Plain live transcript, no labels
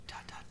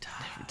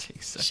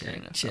sucker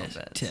NFL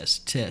bets.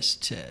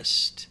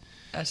 Test.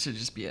 That should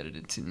just be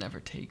edited to never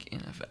take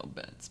NFL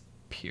bets,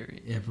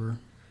 period. Ever.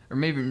 Or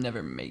maybe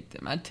never make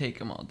them. I'd take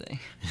them all day.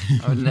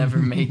 I would never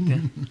make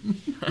them.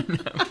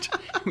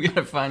 We got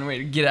to find a way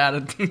to get out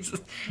of these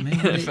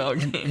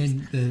NFL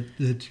games. And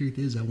the truth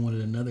is, I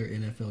wanted another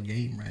NFL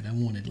game, right? I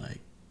wanted,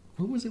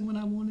 what was it when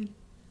I wanted?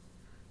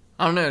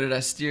 I don't know. Did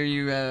I steer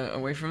you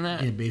away from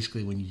that? Yeah,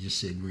 basically when you just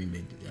said Green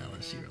Bay to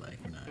Dallas, you were like,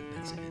 no,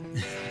 that's it.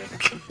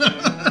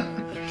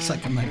 It's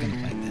like, I'm not going to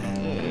fight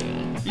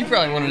that. You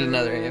probably wanted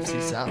another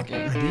AFC South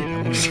game. I did. I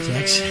wanted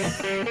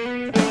Texas.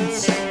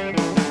 It's the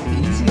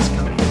easiest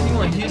conference. You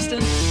want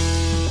Houston?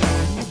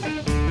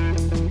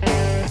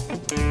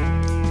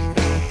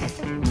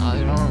 I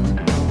don't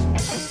know.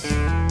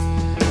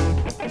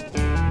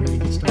 Ready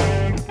to get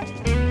started?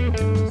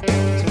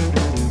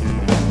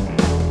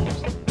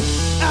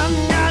 I'm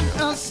not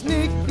a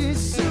sneaky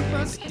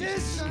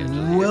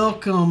superstition.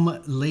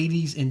 Welcome,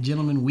 ladies and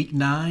gentlemen, week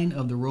 9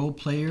 of the Role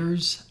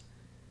Players.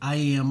 I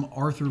am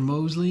Arthur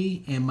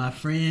Mosley, and my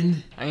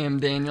friend... I am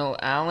Daniel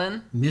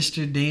Allen.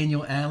 Mr.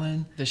 Daniel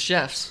Allen. The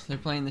Chefs. They're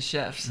playing the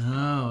Chefs.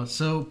 Oh,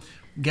 so,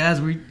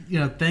 guys,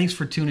 thanks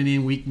for tuning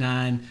in week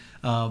 9.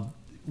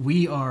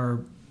 We are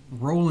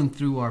rolling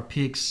through our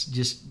picks,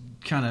 just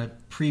kind of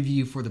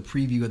preview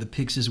of the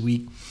picks this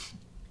week.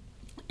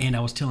 And I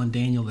was telling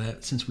Daniel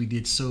that since we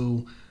did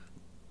so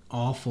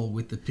awful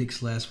with the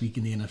picks last week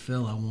in the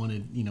NFL, I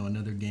wanted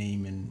another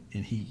game,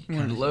 and he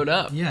wanted to load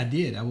up. Yeah, I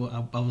did. I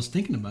was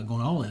thinking about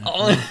going all in.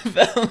 All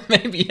NFL,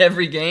 maybe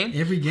every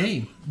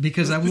game,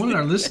 because I wanted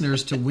our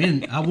listeners to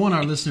win. I want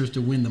our listeners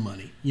to win the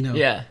money.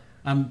 Yeah.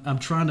 I'm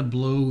trying to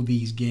blow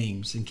these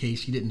games in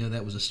case you didn't know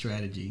that was a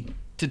strategy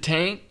to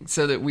tank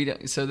so that we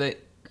don't. So that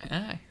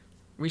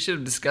we should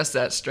have discussed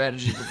that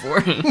strategy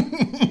before.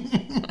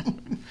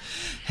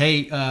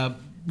 Hey.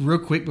 Real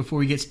quick before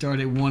we get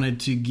started, wanted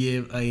to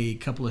give a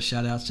couple of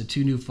shout-outs to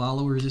 2 new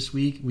followers this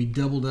week. We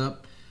doubled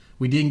up.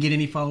 We didn't get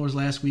any followers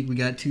last week. We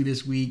got 2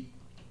 this week.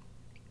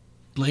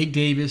 Blake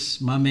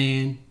Davis, my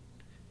man,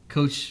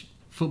 coach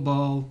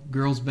football,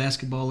 girls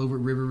basketball over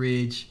at River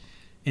Ridge,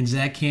 and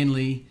Zach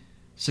Henley,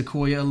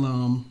 Sequoia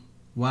alum,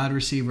 wide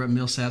receiver at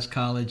Millsaps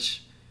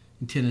College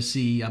in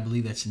Tennessee. I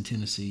believe that's in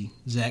Tennessee.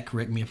 Zach,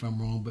 correct me if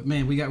I'm wrong. But,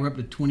 man, we're up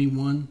to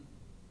 21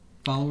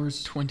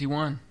 followers.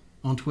 21.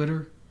 On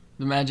Twitter.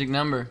 The magic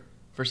number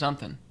for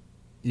something.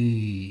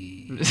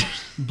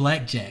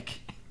 Blackjack.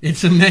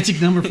 It's a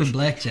magic number for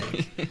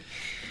blackjack.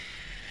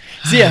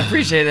 So yeah,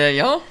 appreciate that,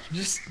 y'all.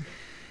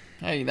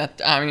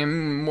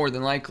 More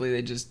than likely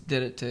they just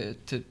did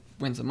it to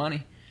win some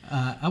money.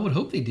 I would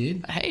hope they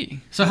did. Hey.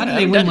 So how do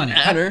they win money?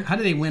 How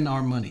do they win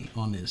our money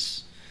on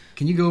this?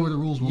 Can you go over the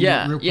rules real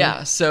quick?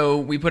 Yeah. So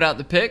we put out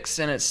the picks,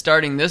 and it's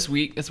starting this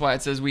week. That's why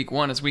it says week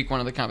 1. It's week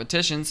 1 of the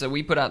competition. So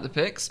we put out the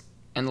picks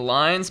and the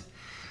lines.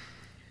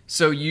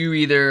 So you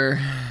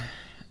either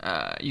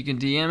you can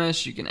DM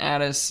us, you can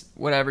add us,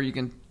 whatever you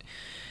can,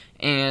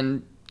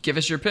 and give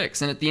us your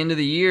picks. And at the end of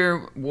the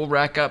year, we'll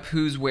rack up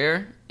who's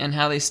where and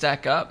how they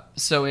stack up.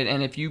 So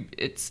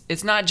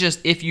it's not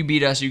just if you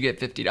beat us, you get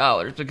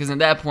 $50, because at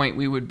that point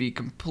we would be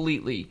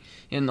completely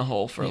in the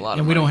hole for a lot of money.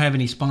 And we don't have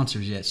any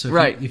sponsors yet. So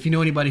if you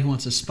know anybody who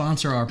wants to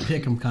sponsor our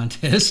pick'em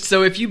contest,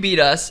 so if you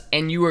beat us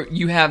and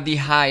you have the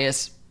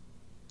highest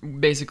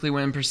basically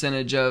win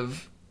percentage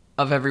of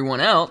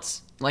everyone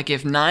else. Like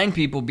if 9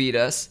 people beat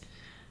us,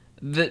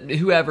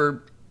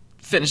 whoever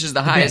finishes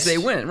the highest, they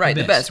win. Right,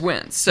 the best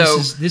wins. So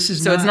this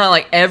is it's not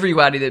like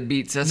everybody that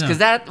beats us, because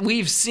that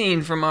we've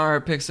seen from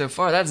our picks so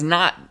far. That's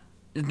not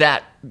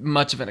that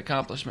much of an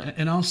accomplishment.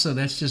 And also,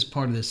 that's just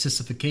part of the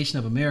sissification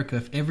of America.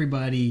 If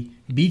everybody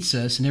beats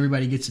us and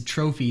everybody gets a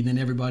trophy, then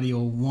everybody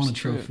will want a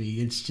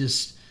trophy. It's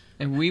just...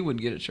 And we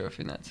would get a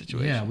trophy in that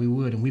situation. Yeah, we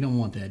would, and we don't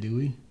want that, do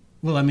we?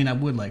 Well, I mean, I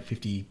would like a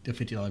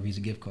 $50 Visa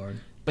gift card.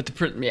 But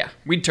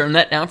we'd turn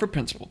that down for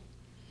principal.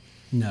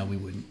 No, we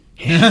wouldn't.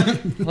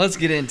 Let's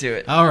get into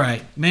it. All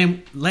right.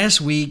 Man,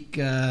 last week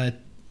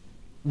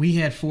we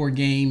had 4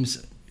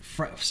 games.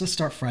 Let's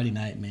start Friday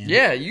night, man.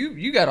 Yeah,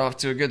 you got off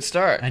to a good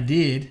start. I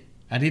did.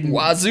 I didn't.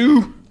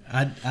 Wazoo.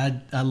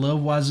 I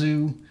love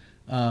Wazoo,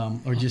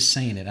 or just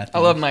saying it. I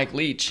love Mike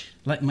Leach.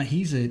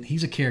 He's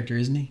a character,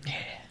 isn't he?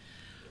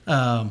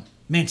 Yeah.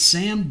 Man,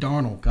 Sam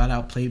Darnold got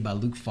outplayed by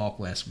Luke Falk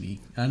last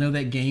week. I know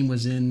that game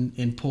was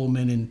in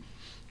Pullman, and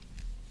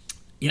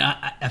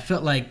I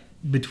felt like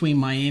between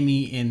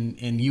Miami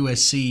and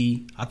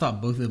USC, I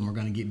thought both of them were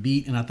going to get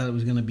beat, and I thought it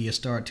was going to be a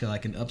start to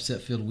like an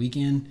upset-filled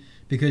weekend,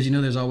 because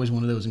there's always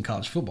one of those in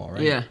college football,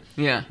 right?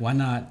 Yeah. Why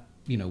not,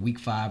 week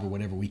 5 or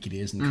whatever week it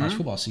is in the college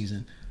football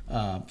season?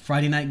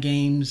 Friday night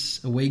games,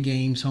 away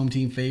games, home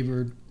team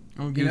favored,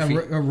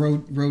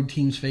 road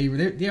teams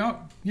favored. They are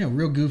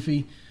real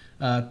goofy.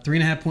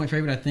 3.5 point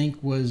favorite, I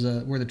think, were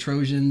the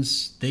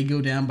Trojans. They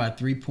go down by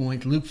 3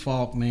 points. Luke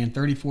Falk, man,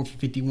 34 for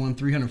 51,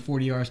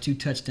 340 yards, 2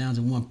 touchdowns,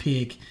 and 1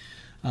 pick.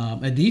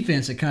 A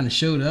defense that kind of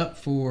showed up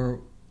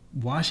for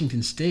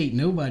Washington State.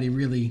 Nobody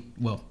really,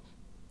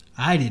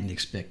 I didn't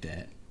expect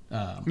that.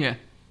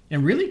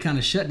 And really kind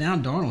of shut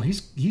down Darnold.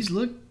 He's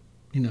looked,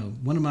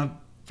 one of my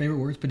favorite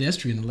words,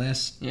 pedestrian, the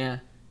last Yeah.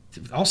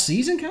 all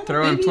season kind of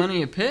Throwing maybe?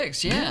 plenty of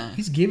picks, yeah.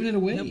 He's giving it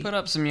away. He'll put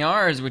up some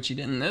yards, which he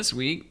didn't this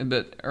week,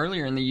 but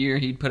earlier in the year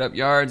he'd put up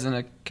yards and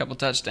a couple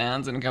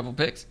touchdowns and a couple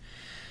picks.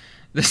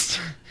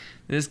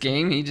 This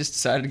game, he just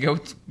decided to go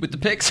with the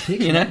picks,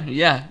 you know?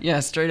 Yeah,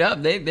 straight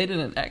up. They did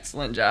an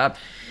excellent job.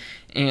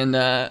 And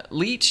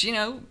Leach, you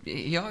know,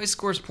 he always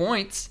scores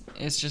points.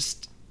 It's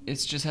just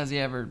has he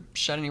ever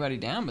shut anybody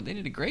down? But they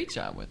did a great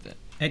job with it.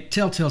 A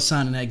telltale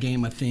sign in that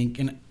game, I think,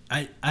 and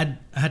I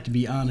had to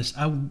be honest.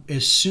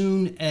 As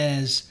soon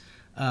as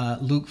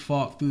Luke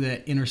Falk threw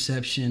that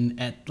interception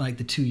at like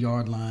the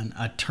 2-yard line,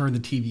 I turned the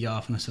TV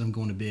off and I said, I'm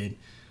going to bed.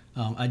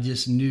 I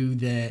just knew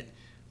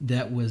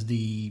that was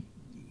the,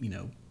 you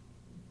know,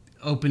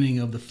 opening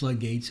of the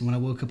floodgates. And when I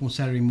woke up on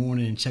Saturday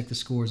morning and checked the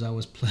scores, I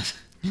was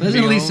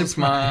pleasantly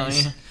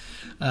surprised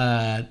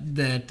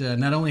that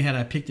not only had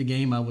I picked the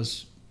game, I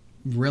was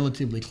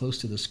relatively close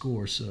to the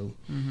score. So,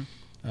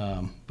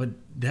 but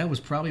that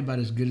was probably about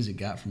as good as it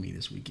got for me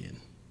this weekend.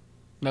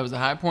 That was the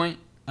high point?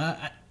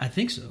 I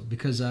think so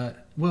because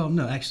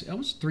no, actually I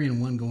was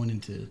 3-1 going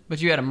into.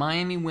 But you had a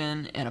Miami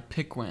win and a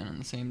pick win on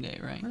the same day,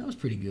 right? That was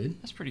pretty good.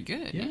 That's pretty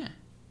good. Yeah,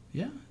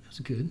 that was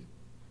good.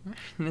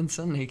 And then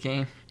Sunday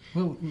came.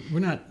 Well, we're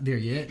not there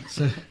yet.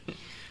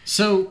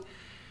 So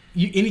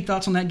you any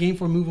thoughts on that game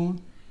before we move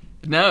on?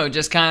 No,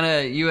 just kind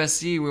of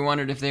USC. We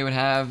wondered if they would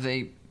have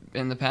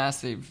in the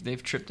past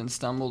they've tripped and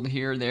stumbled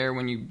here or there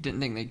when you didn't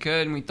think they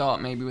could, and we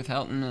thought maybe with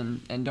Helton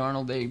and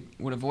Darnold they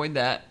would avoid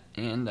that,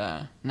 and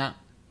no,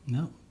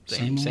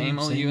 same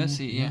old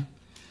USC, yeah.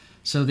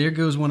 So there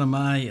goes one of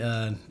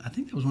my I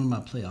think that was one of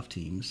my playoff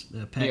teams,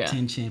 the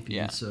Pac-10 champions.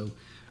 Yeah. So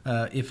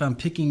if I'm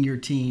picking your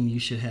team,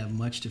 you should have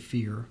much to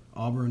fear.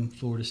 Auburn,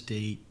 Florida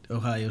State,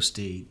 Ohio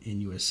State,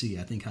 and USC.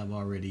 I think I've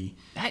already.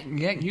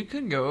 You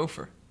could go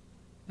over.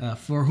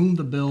 For whom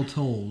the bell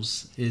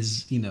tolls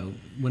is, you know,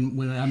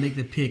 when I make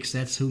the picks,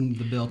 that's whom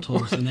the bell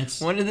tolls, and that's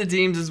one of the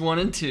teams is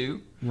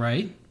 1-2,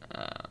 right?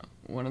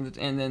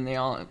 And then the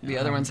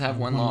other ones have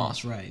one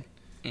loss, right?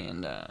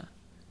 And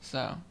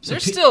so they're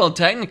still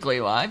technically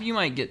alive. You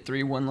might get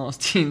 3 1-loss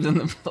teams in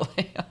the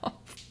playoff.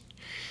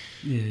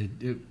 Yeah.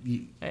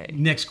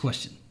 Next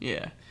question.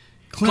 Yeah.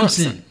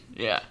 Clemson.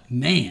 Yeah.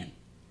 Man.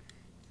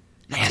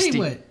 Nasty. I tell you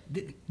what,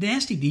 the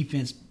nasty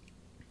defense.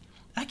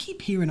 I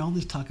keep hearing all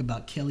this talk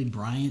about Kelly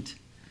Bryant.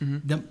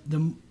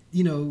 Mm-hmm.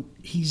 You know,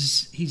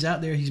 he's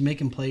out there, he's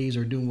making plays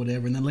or doing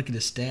whatever, and then look at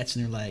his stats,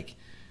 and they're like,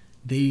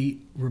 they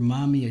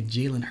remind me of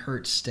Jalen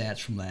Hurts' stats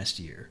from last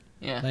year.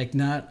 Yeah. Like,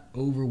 not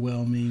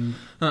overwhelming,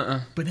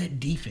 but that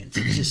defense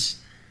is just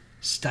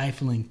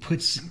stifling.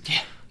 Puts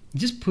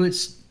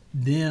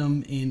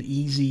them in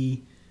easier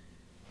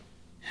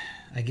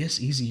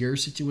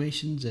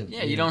situations.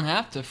 You don't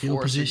have to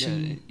force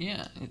position.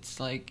 It's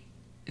like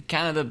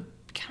kind of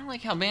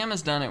like how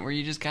Bama's done it, where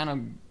you just kind of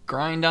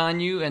grind on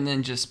you and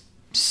then just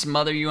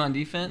smother you on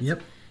defense.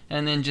 Yep.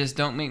 And then just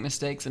don't make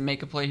mistakes and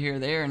make a play here or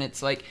there. And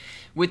it's like,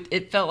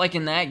 it felt like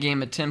in that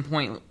game a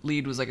 10-point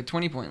lead was like a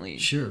 20-point lead.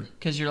 Sure.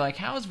 Because you're like,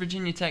 how is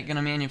Virginia Tech going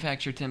to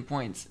manufacture 10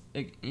 points?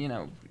 You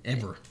know,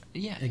 ever.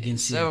 Yeah.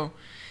 Against you. So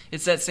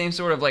it's that same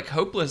sort of like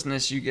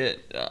hopelessness you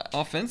get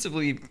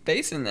offensively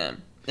facing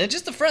them. And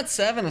just the front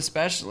seven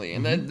especially,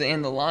 and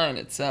and the line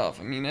itself.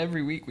 I mean,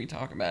 every week we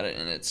talk about it,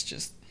 and it's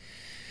just,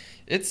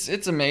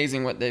 it's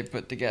amazing what they've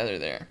put together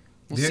there.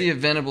 We'll see if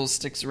Venables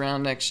sticks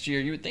around next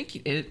year. You would think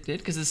it did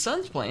because his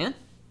son's playing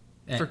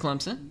for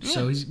Clemson. Yeah.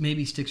 So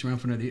maybe he sticks around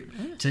for another year.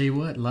 Yeah. Tell you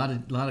what, a lot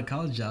of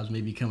college jobs may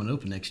be coming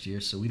open next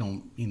year, so we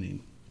don't. A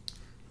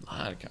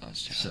lot of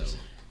college jobs.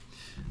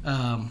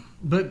 So,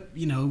 but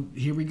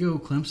here we go.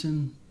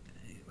 Clemson.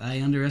 I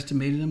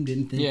underestimated them.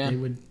 Didn't think they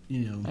would.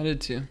 I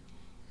did too.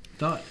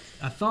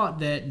 I thought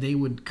that they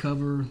would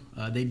cover.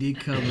 They did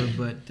cover,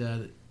 but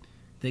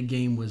that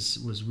game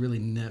was really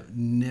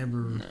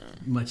never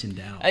much in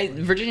doubt.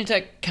 Virginia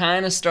Tech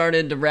kind of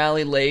started to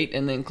rally late,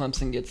 and then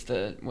Clemson gets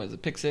the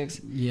pick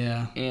six?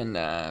 Yeah,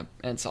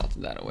 and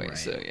salted that away. Right.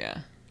 So yeah,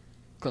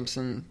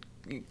 Clemson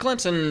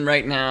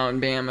right now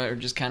and Bama are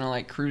just kind of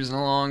like cruising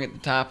along at the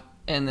top,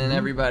 and then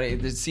everybody.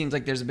 It seems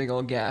like there's a big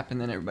old gap, and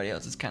then everybody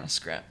else is kind of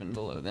scrapping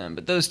below them.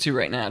 But those two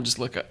right now just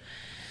look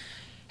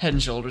head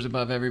and shoulders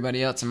above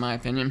everybody else, in my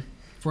opinion.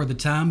 For the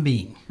time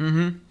being.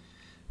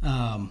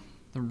 Mm-hmm.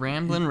 The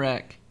Ramblin'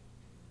 Wreck.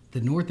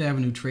 The North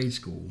Avenue Trade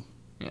School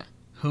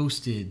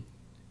hosted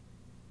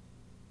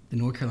the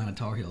North Carolina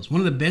Tar Heels.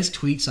 One of the best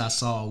tweets I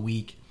saw all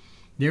week,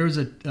 there was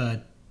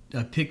a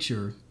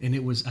picture, and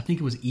I think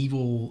it was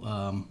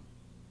evil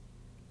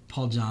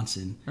Paul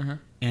Johnson,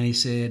 and he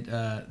said,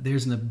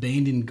 there's an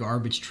abandoned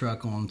garbage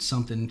truck on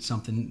something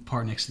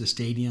parked next to the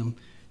stadium,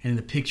 and in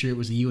the picture it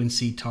was a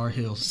UNC Tar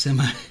Heels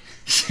semi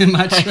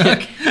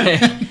truck.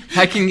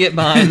 I can get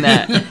behind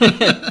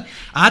that.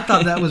 I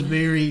thought that was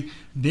very,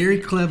 very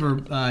clever,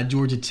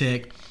 Georgia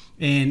Tech.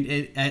 And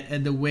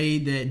the way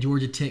that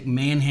Georgia Tech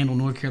manhandled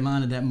North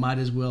Carolina, that might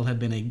as well have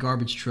been a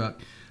garbage truck.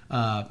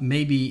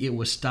 Maybe it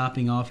was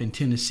stopping off in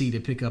Tennessee to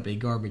pick up a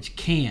garbage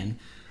can.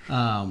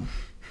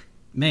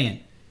 Man,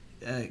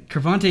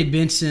 Kervonte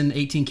Benson,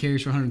 18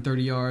 carries for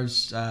 130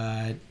 yards.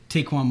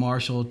 Taquan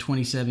Marshall,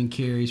 27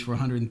 carries for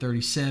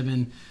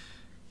 137.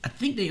 I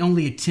think they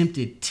only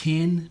attempted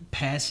 10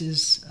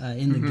 passes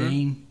in the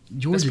game.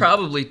 Georgia, That's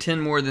probably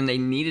 10 more than they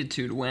needed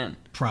to win.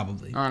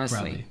 Probably. Honestly.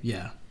 Probably.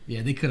 Yeah.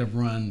 Yeah, they could have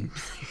run.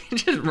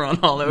 Just run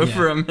all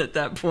over them at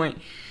that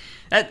point.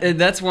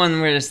 That's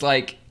one where it's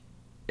like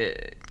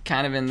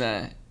kind of in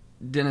the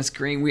Dennis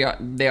Green,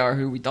 they are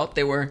who we thought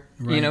they were.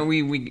 Right. You know,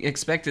 we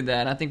expected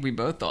that. I think we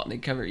both thought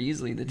they'd cover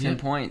easily the 10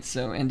 points,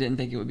 and didn't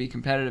think it would be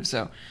competitive.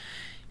 So,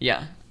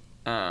 yeah,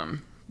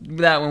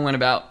 that one went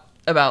about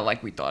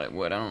like we thought it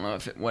would. I don't know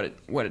if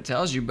what it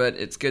tells you, but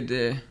it's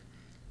good.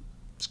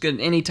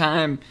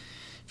 Anytime.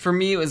 For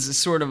me, it was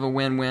sort of a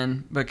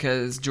win-win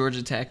because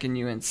Georgia Tech and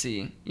UNC,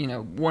 you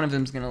know, one of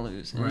them's going to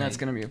lose, and that's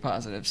going to be a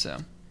positive. So.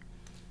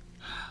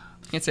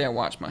 Can't say I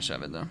watched much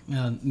of it though.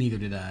 Neither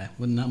did I.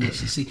 Well, not much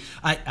to see.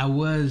 I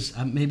was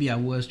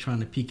trying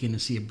to peek in to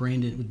see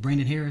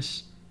Brandon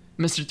Harris,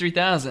 Mr.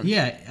 3000.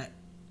 Yeah,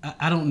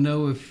 I don't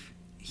know if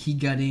he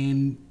got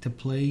in to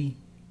play.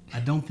 I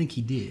don't think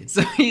he did.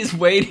 So he's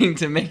waiting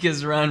to make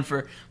his run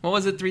for what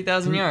was it,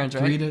 3,000 yards,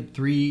 right?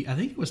 3. I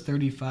think it was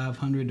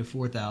 3,500 to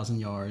 4,000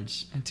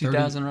 yards. And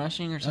 2,000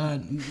 rushing or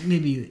something.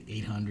 Maybe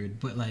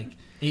 800, but like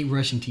 8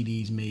 rushing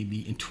TDs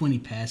maybe and 20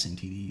 passing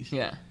TDs.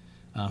 Yeah.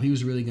 He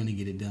was really going to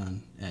get it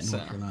done at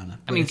North Carolina.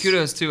 I mean,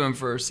 kudos to him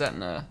for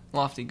setting a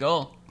lofty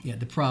goal. Yeah,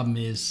 the problem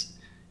is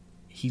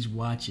he's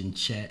watching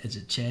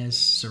Chaz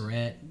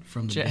Surratt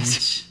from the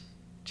bench.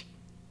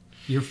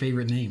 Your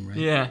favorite name, right?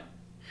 Yeah.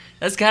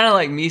 That's kind of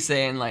like me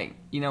saying, like,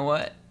 you know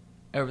what?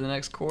 Over the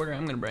next quarter,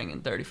 I'm going to bring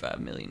in $35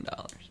 million.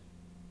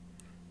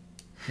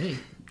 Hey,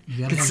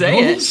 you got to have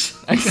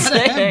goals. You got to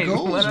have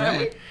goals, whatever.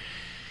 right?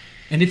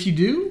 And if you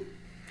do...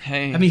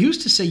 Hey, I mean,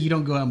 who's to say you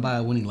don't go out and buy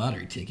a winning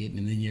lottery ticket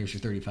and then yours for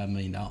 $35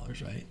 million,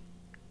 right?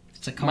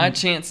 It's like my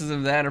chances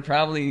of that are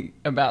probably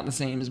about the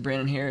same as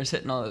Brandon Harris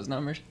hitting all those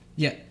numbers.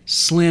 Yeah,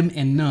 slim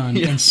and none,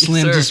 and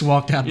Slim just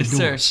walked out the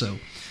door. Sir.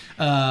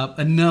 So,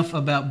 enough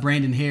about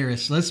Brandon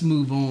Harris. Let's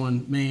move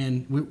on,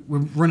 man. We're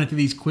running through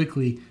these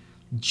quickly.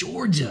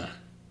 Georgia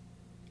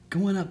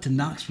going up to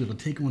Knoxville to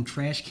take on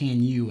Trash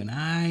Can U, and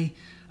I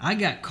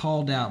got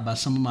called out by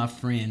some of my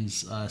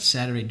friends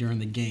Saturday during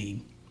the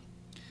game.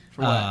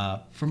 For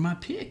what? For my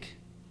pick.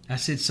 I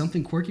said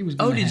something quirky was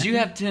going to happen. Oh, did you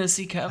have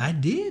Tennessee covered? I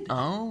did.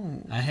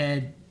 Oh. I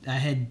had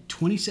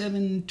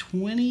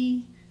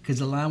 27-20 because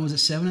the line was at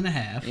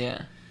 7.5.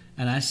 Yeah.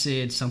 And I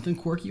said something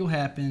quirky will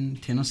happen.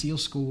 Tennessee will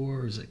score.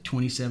 It was like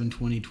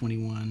 27-20,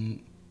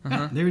 21.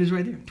 Ah, there it is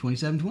right there,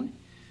 27-20.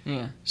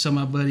 Yeah. So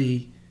my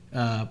buddy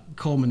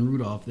Coleman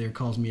Rudolph there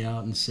calls me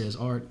out and says,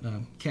 Art,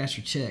 cash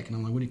your check. And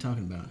I'm like, what are you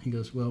talking about? He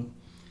goes, well,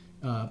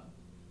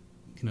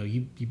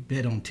 you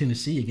bet on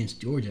Tennessee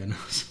against Georgia. And I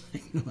was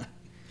like, no,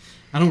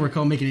 I don't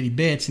recall making any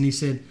bets. And he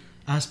said,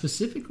 I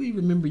specifically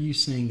remember you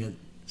saying that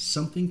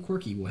something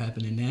quirky will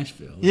happen in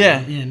Nashville. Yeah.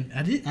 And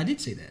I did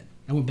say that.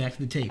 I went back to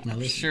the tape. And I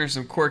listened. Sure,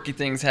 some quirky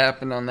things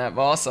happened on that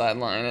ball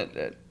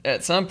sideline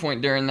at some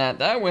point during that.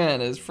 That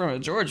win is, from a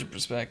Georgia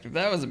perspective,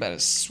 that was about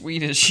as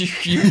sweet as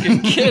you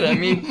can get. I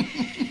mean,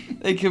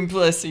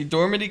 let's see,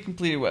 Dormady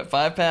completed,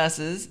 5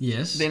 passes?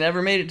 Yes. They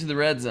never made it to the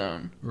red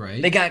zone.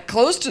 Right. They got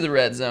close to the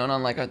red zone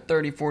on like a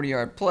 30,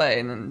 40-yard play,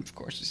 and then, of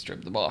course, we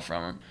stripped the ball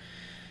from him.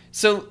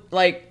 So,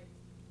 like,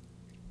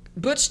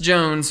 Butch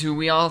Jones, who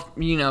we all,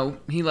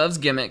 he loves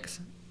gimmicks.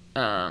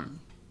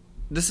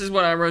 This is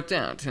what I wrote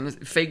down: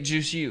 fake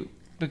juice U,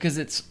 because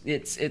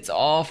it's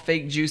all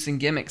fake juice and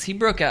gimmicks. He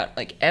broke out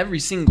like every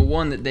single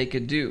one that they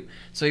could do.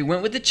 So he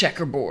went with the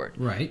checkerboard.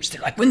 Right. Just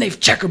like when they've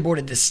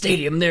checkerboarded the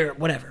stadium, they're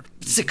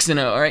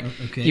 6-0. All right.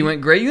 Okay. He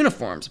went gray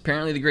uniforms.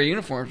 Apparently, the gray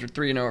uniforms were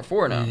 3-0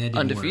 or 4-0,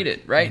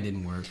 undefeated. Work. Right. That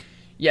didn't work.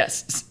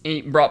 Yes.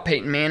 He brought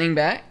Peyton Manning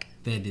back.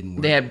 That didn't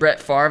work. They had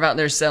Brett Favre out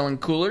there selling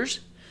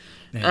coolers.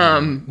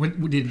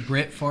 Did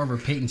Brett Favre or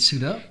Peyton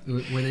suit up? Were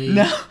they?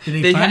 No,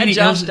 did they find had any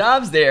Josh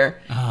Dobbs there,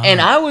 Oh.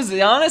 and I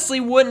honestly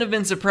wouldn't have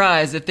been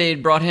surprised if they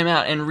had brought him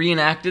out and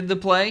reenacted the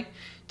play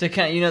to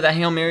kind of, that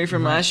Hail Mary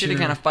from last year to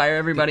kind of fire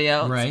everybody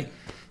else. Right.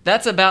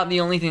 That's about the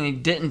only thing they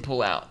didn't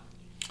pull out,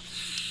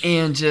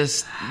 and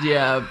just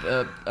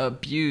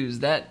abuse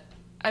that.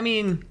 I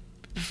mean,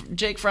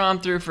 Jake Fromm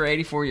threw for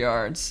 84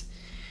 yards,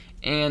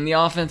 and the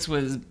offense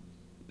was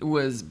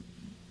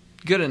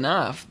good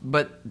enough,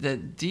 but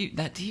that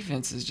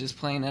defense is just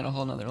playing at a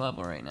whole nother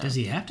level right now. Does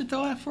he have to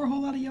throw out for a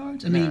whole lot of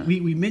yards? I mean,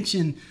 we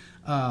mentioned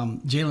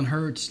Jalen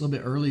Hurts a little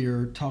bit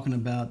earlier talking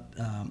about,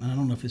 and I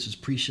don't know if this is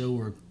pre-show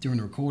or during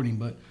the recording,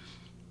 but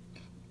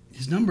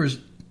his numbers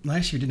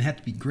last year didn't have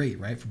to be great,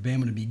 right, for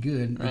Bama to be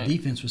good. Right. The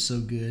defense was so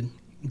good.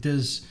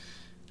 Does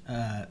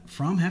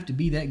Fromm have to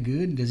be that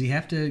good? Does he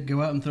have to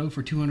go out and throw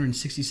for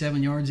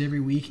 267 yards every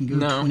week and go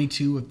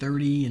 22 of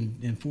 30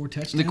 and 4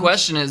 touchdowns? The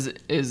question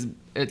is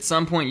at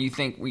some point you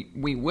think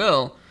we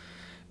will,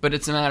 but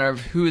it's a matter of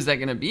who is that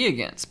going to be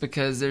against,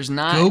 because there's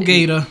not... Go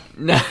Gator.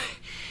 No,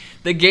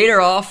 the Gator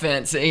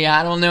offense,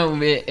 I don't know.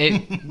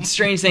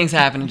 Strange things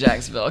happen in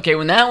Jacksonville. Okay,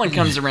 when that one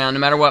comes around, no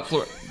matter what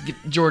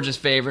Georgia's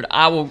favored.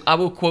 I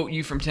will quote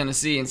you from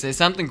Tennessee and say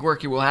something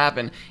quirky will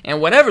happen,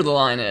 and whatever the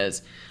line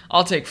is,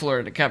 I'll take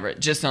Florida to cover it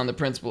just on the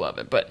principle of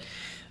it. But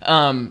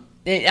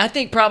I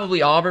think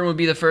probably Auburn would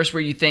be the first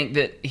where you think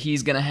that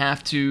he's going to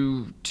have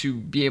to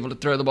be able to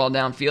throw the ball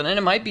downfield, and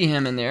it might be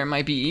him in there. It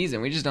might be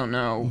Eason. We just don't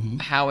know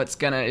how it's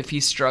going to, if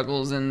he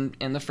struggles in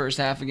the first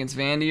half against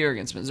Vandy or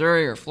against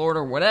Missouri or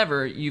Florida or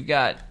whatever, you've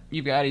got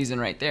Eason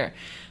right there.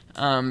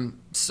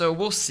 So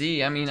we'll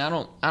see. I mean, I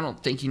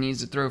don't think he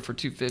needs to throw for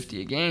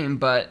 250 a game,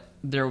 but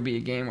there will be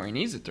a game where he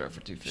needs to throw for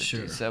 250.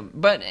 Sure. So,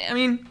 but I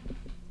mean,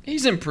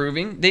 he's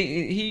improving.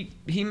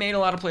 He made a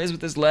lot of plays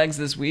with his legs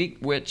this week,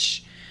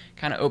 which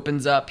kind of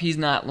opens up. He's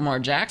not Lamar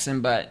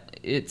Jackson, but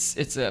it's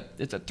a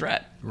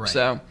threat. Right.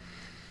 So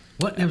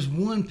there was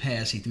one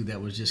pass he threw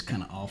that was just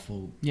kind of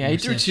awful. Yeah, he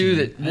threw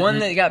two one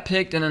that got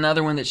picked and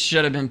another one that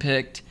should have been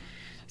picked.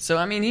 So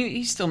I mean,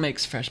 he still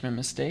makes freshman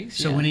mistakes.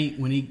 So when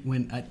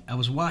I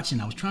was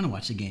trying to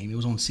watch the game. It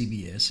was on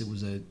CBS. It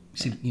was a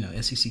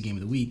SEC game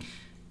of the week.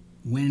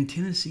 When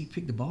Tennessee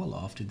picked the ball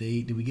off,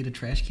 did we get a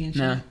trash can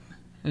shot? No.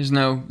 There's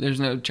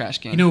no trash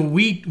can.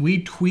 We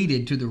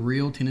tweeted to the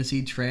real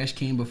Tennessee trash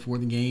can before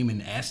the game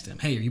and asked them,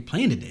 "Hey, are you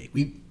playing today?"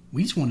 We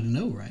just wanted to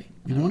know, right?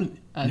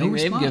 I think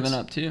they've given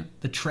up too.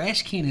 The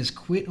trash can has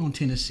quit on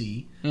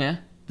Tennessee. Yeah.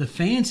 The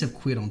fans have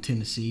quit on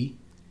Tennessee.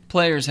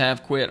 Players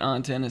have quit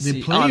on Tennessee.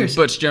 The players,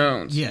 on Butch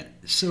Jones. Yeah.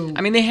 So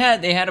I mean, they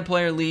had a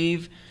player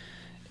leave.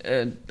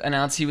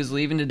 Announced he was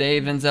leaving today.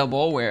 Venzel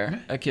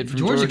Boulware, a kid from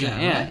Georgia.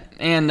 Guy, yeah,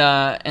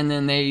 right. And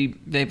then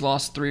they've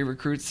lost 3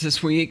 recruits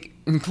this week,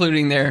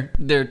 including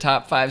their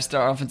top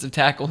 5-star offensive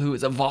tackle, who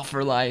is a Vol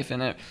for life.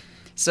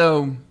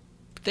 So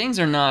things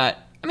are not.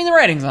 I mean, the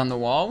writing's on the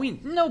wall.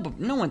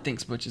 No one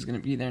thinks Butch is going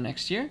to be there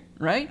next year,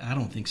 right? I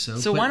don't think so.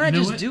 So why not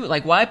just do it?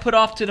 Like, why put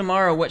off to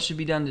tomorrow what should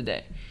be done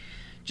today?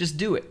 Just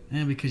do it.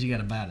 Yeah, because you got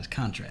to buy out his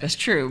contract. That's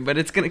true, but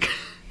it's going to.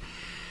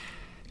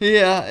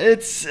 Yeah,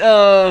 it's.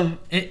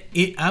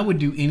 I would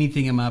do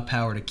anything in my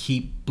power to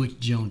keep Butch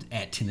Jones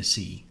at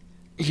Tennessee.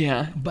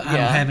 Yeah, but I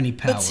don't have any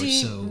power. But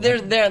see, so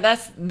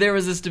there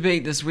was this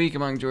debate this week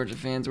among Georgia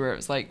fans where it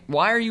was like,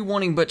 why are you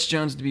wanting Butch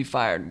Jones to be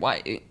fired?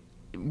 Why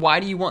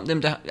do you want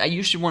them to?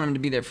 You should want him to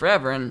be there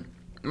forever. And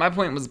my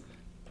point was,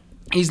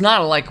 he's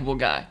not a likable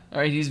guy. All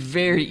right, he's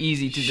very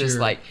easy to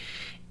dislike.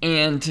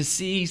 And to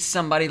see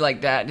somebody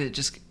like that,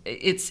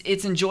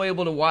 it's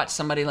enjoyable to watch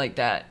somebody like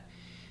that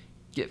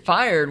get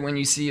fired when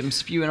you see him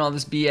spewing all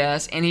this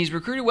BS, and he's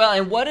recruited well.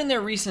 And what in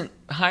their recent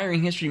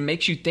hiring history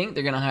makes you think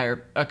they're going to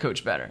hire a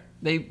coach better?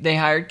 They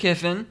hired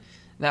Kiffin.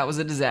 That was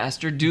a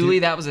disaster. Dooley,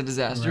 that was a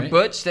disaster. Right.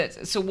 Butch,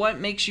 so what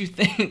makes you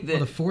think that?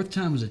 Well, the 4th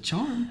time was a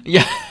charm.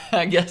 Yeah,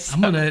 I guess so.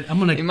 I'm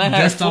gonna He might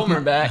hire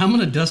Fulmer back. I'm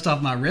gonna dust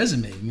off my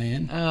resume,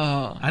 man.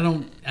 Oh,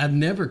 I've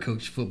never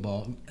coached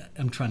football.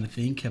 I'm trying to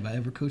think. Have I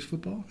ever coached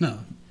football? No.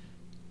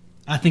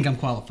 I think I'm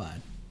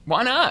qualified.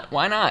 Why not?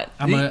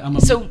 I'm a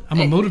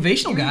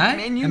motivational guy.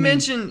 And you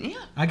mentioned,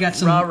 I got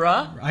some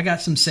rah-rah. I got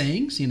some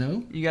sayings,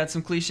 You got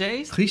some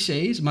cliches?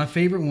 Cliches. My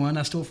favorite one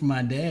I stole from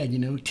my dad.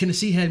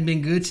 Tennessee hadn't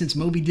been good since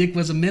Moby Dick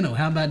was a minnow.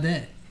 How about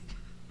that?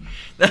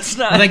 That's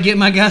not. Did I get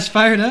my guys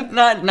fired up?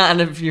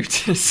 Not if you're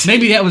Tennessee.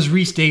 Maybe that was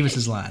Reese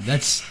Davis's line.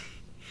 That's.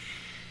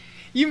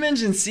 You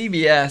mentioned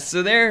CBS,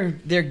 so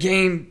their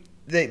game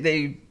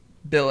they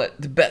bill it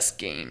the best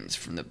games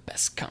from the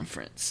best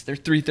conference. Their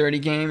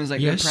 3:30 game is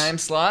like their prime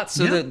slot.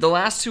 So the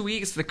last 2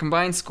 weeks, the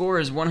combined score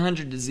is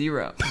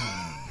 100-0.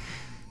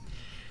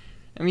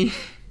 I mean,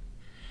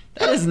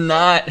 that is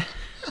not.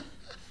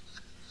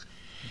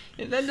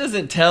 That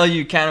doesn't tell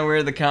you kind of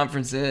where the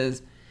conference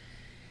is.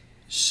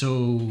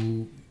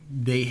 So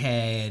they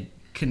had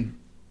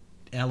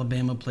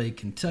Alabama played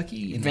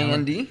Kentucky and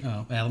Vandy.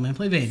 Alabama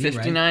played Vandy.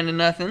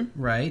 59-0.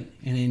 Right,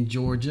 and in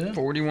Georgia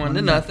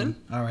 41-0.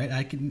 All right,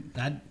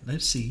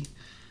 let's see.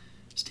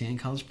 Stand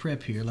college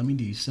prep here. Let me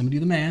do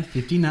the math.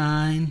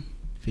 59,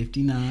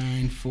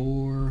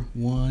 4,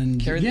 1.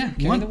 Carry the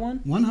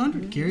one.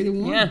 100. Carry the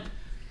one. Yeah.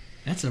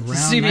 That's a round.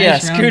 CBS.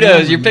 Nice round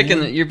Kudos.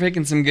 number, You're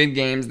picking some good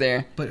games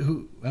there. But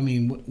who? I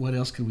mean, what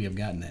else could we have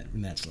gotten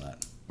in that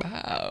slot?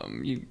 I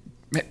don't know.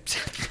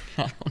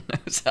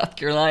 South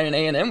Carolina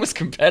and A&M was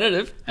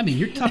competitive. I mean,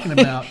 you're talking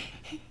about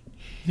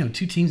 2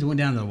 teams that went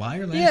down to the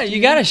wire last year. Yeah, you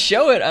got to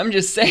show it. I'm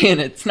just saying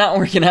it's not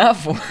working out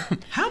for them.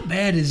 How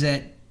bad is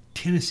that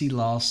Tennessee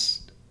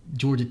loss,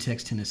 Georgia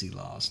Tech's Tennessee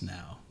loss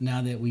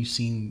now that we've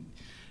seen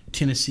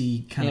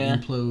Tennessee kind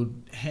of implode?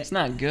 It's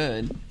not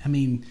good. I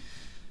mean,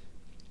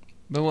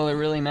 but will it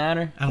really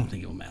matter? I don't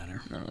think it will matter.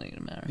 I don't think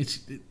it'll matter. It's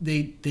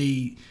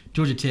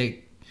Georgia Tech.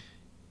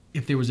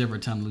 If there was ever a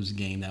time to lose a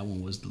game, that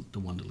one was the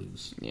one to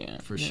lose. Yeah,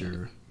 for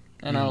sure.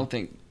 And I don't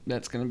think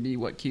that's going to be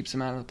what keeps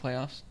them out of the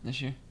playoffs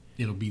this year.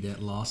 It'll be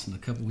that loss in a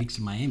couple weeks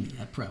to Miami,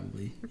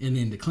 probably, and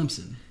then to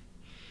Clemson.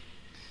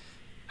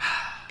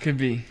 Could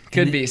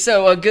be.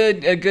 So a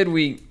good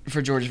week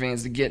for Georgia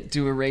fans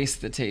to erase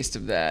the taste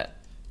of that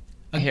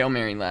Hail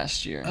Mary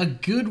last year. A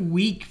good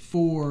week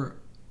for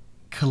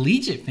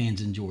collegiate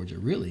fans in Georgia,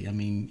 really. I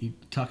mean, you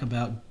talk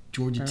about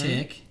Georgia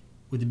Tech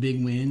with a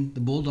big win, the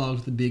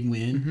Bulldogs with a big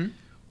win. Mm-hmm.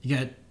 You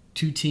got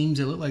two teams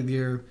that look like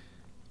they're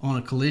on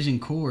a collision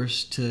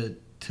course to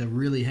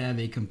really have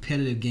a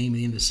competitive game at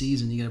the end of the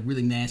season. You got a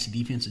really nasty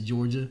defense of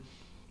Georgia,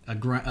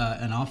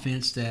 an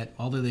offense that,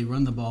 although they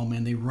run the ball,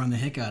 man, they run the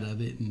heck out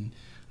of it and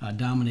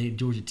dominate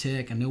Georgia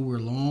Tech. I know we're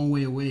a long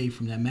way away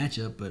from that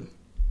matchup, but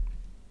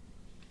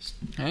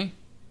hey,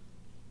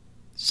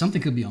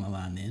 something could be on the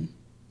line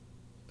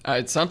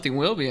then. Something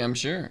will be, I'm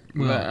sure.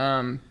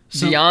 Well,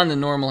 but beyond the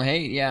normal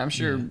hate, I'm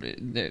sure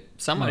that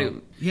somebody.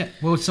 Well,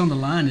 what's on the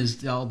line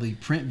is all the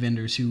print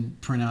vendors who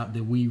print out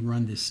the "We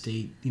Run This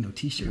State,"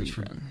 T-shirts.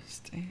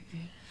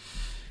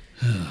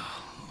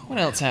 What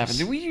else happened?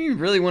 Do we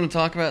really want to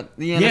talk about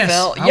the NFL?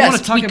 Yes, I want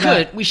to talk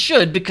about. We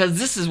should, because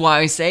this is why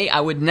I say I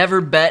would never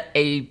bet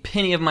a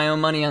penny of my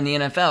own money on the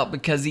NFL,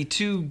 because the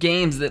two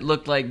games that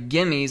looked like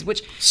gimmies,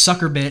 which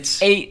sucker bets,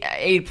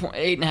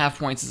 8.5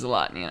 points is a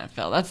lot in the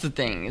NFL. That's the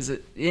thing, is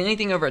that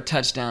anything over a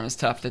touchdown is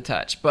tough to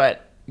touch.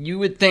 But you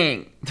would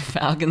think the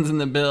Falcons and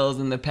the Bills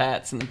and the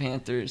Pats and the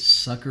Panthers.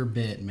 Sucker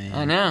bet, man.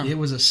 I know. It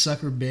was a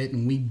sucker bet,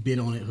 and we bid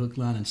on it hook,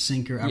 line, and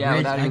sinker.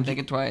 Without even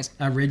thinking twice.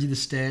 I read you the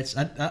stats.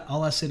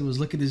 All I said was,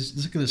 look at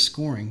the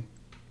scoring.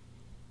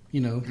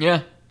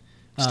 Yeah.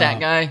 Stat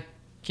guy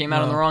came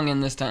out on the wrong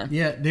end this time.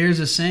 Yeah, there's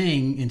a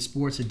saying in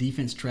sports that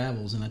defense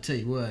travels, and I tell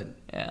you what,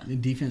 the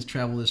defense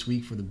traveled this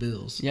week for the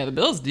Bills. Yeah, the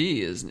Bills'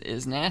 D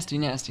is nasty,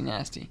 nasty,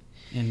 nasty.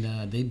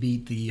 And they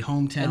beat the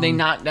hometown. And they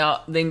knocked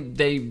out. They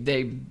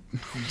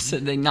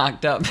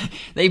knocked up.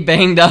 They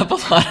banged up a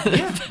lot of the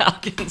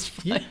Falcons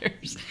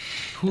players.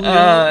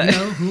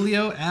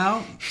 Julio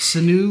out,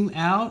 Sanu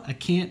out. I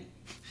can't.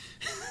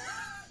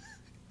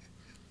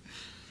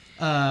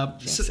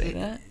 Say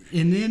that.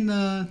 And then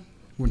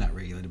we're not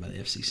regulated by the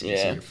FCC,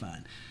 so you're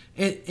fine.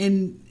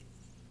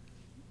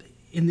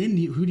 And then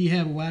who do you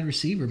have a wide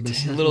receiver?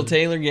 Little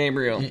Taylor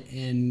Gabriel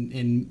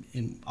and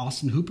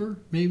Austin Hooper,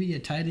 maybe a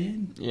tight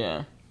end.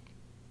 Yeah.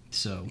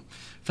 So,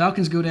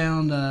 Falcons go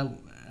down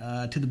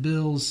to the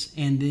Bills,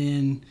 and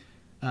then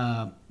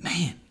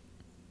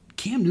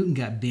Cam Newton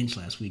got benched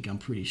last week. I'm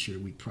pretty sure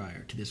week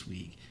prior to this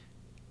week.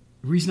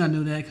 The reason I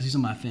know that because he's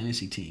on my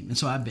fantasy team, and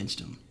so I benched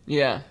him.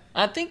 Yeah,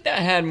 I think that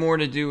had more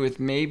to do with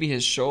maybe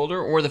his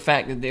shoulder or the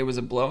fact that there was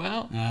a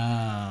blowout. Oh.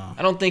 I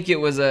don't think it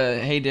was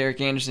hey,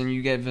 Derek Anderson,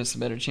 you gave us a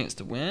better chance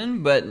to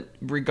win. But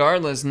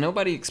regardless,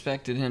 nobody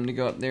expected him to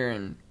go up there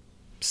and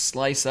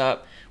slice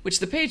up, which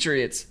the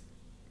Patriots,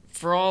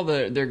 for all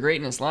their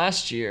greatness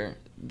last year,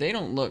 they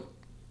don't look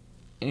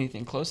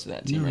anything close to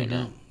that team right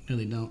now. No,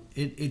 they don't.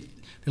 It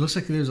looks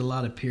like there's a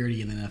lot of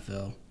parity in the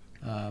NFL.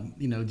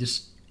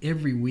 Just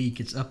every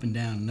week it's up and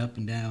down,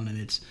 and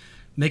it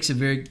makes it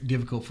very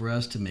difficult for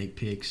us to make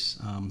picks.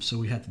 So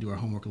we have to do our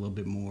homework a little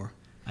bit more.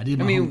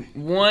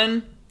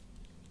 One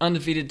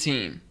undefeated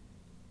team.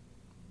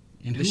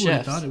 And the who would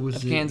have Chefs thought it was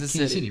of Kansas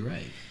City,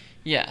 right?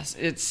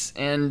 Yes,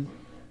 and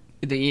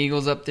the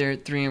Eagles up there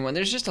at 3-1.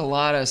 There's just a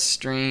lot of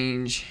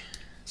strange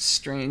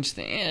things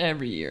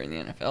every year in the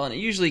NFL, and it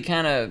usually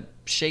kind of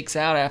shakes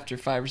out after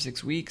 5 or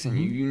 6 weeks, and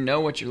you know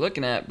what you're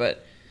looking at.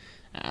 But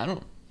I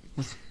don't.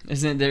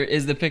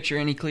 Is the picture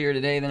any clearer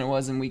today than it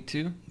was in week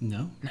 2?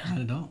 No, not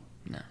at all.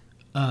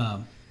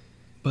 No.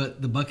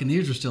 But the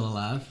Buccaneers are still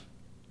alive.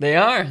 They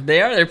are.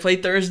 They play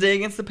Thursday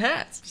against the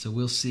Pats. So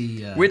we'll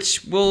see.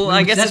 Which will,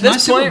 I guess, at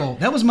this point,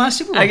 that was my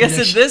Super Bowl. I guess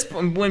at this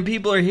point, when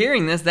people are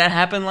hearing this, that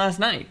happened last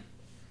night.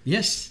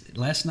 Yes,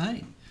 last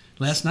night.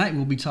 Last night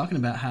we'll be talking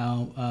about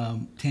how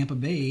Tampa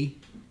Bay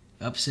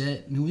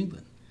upset New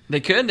England. They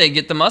could. They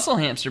get the muscle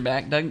hamster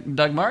back.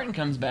 Doug Martin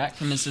comes back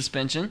from his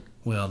suspension.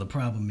 Well, the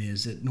problem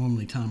is that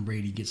normally Tom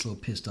Brady gets a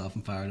little pissed off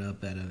and fired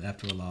up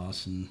after a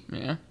loss.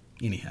 And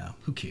anyhow,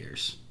 who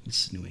cares?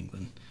 It's New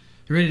England.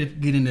 You ready to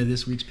get into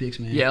this week's picks,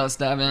 man? Yeah, let's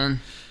dive in.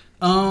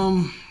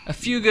 A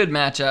few good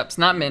matchups,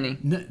 not many.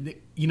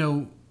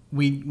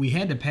 We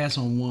had to pass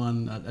on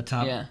one, a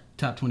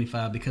top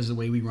 25, because of the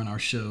way we run our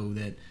show,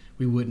 that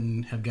we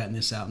wouldn't have gotten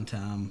this out in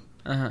time.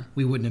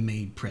 We wouldn't have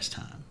made press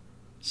time.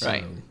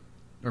 Right.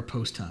 Or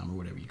post time, or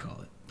whatever you call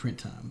it. Print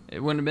time.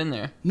 It wouldn't have been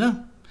there.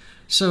 No.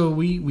 So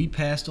we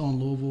passed on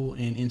Louisville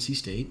and NC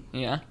State.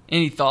 Yeah.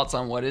 Any thoughts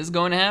on what is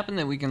going to happen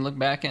that we can look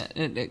back at?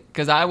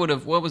 Because I would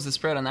have. What was the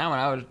spread on that one?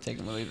 I would have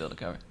taken Louisville to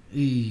cover.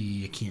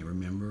 I can't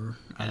remember.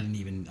 I didn't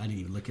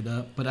even look it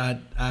up. But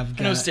I've got.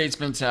 I know State's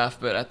been tough,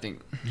 but I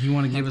think. You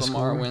want to give a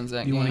score? Wins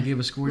that you game. Want to give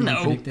a score? You No.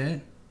 Want to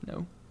predict that?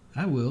 No.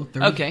 I will.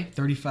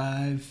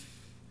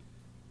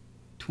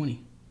 35-20.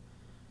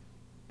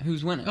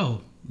 Who's winning?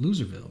 Oh,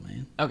 Loserville,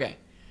 man. Okay.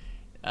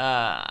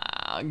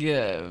 I'll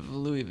give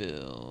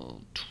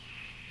Louisville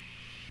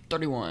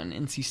 31,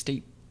 NC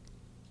State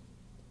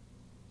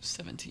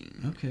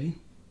 17. Okay.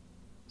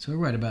 So we're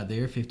right about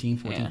there, 15,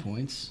 14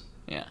 points.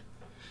 Yeah.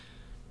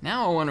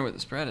 Now I wonder what the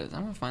spread is.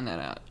 I'm going to find that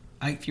out.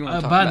 If you want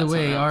to talk by about the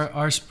way, else.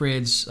 our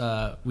spreads,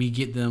 we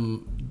get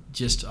them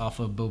just off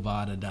of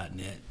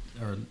bovada.net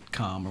or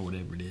com or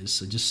whatever it is.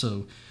 So just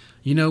so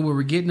you know where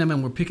we're getting them,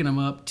 and we're picking them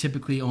up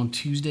typically on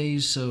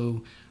Tuesdays.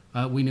 So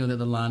we know that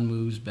the line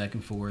moves back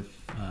and forth.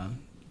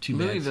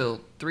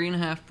 Louisville,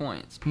 3.5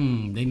 points.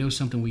 They know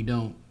something we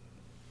don't.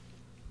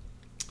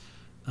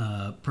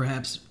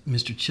 Perhaps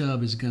Mr.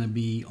 Chubb is going to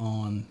be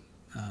on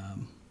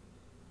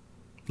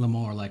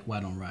Lamar like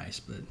white on rice,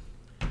 but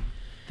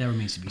that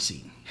remains to be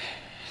seen.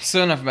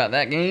 So enough about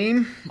that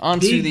game. On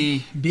to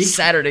the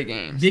Saturday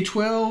games. Big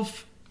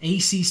 12,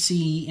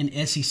 ACC, and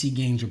SEC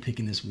games we're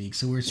picking this week.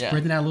 So we're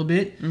spreading it out a little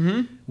bit.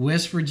 Mm-hmm.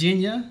 West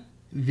Virginia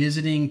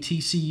visiting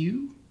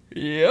TCU.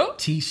 Yep.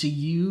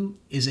 TCU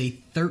is a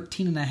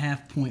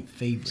 13.5-point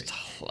favorite.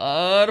 A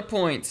lot of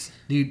points.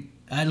 Dude,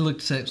 I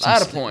looked up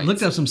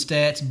some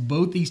stats.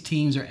 Both these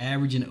teams are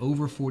averaging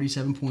over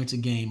 47 points a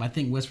game. I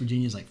think West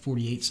Virginia is like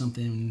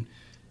 48-something.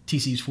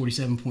 TCU's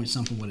 47 point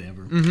something,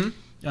 whatever. Mm-hmm.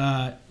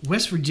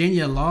 West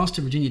Virginia lost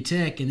to Virginia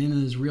Tech and then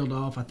has reeled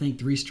off, I think,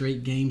 3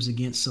 straight games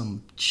against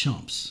some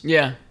chumps.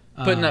 Yeah,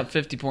 putting up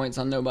 50 points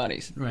on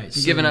nobodies. Right.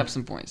 Giving up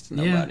some points to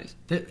nobodies.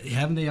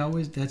 Haven't they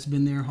always? That's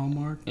been their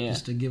hallmark, yeah.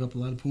 Just to give up a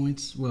lot of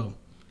points? Well,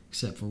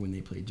 except for when they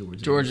played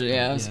Georgia. Georgia,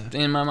 yeah.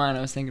 In my mind,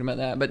 I was thinking about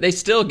that. But they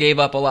still gave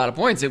up a lot of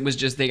points. It was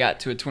just they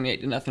got to a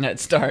 28-0 head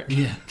start.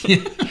 Yeah.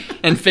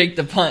 And faked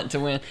the punt to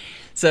win.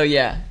 So,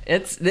 yeah,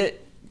 it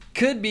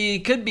could be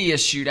a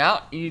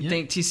shootout. You'd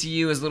think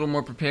TCU is a little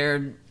more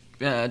prepared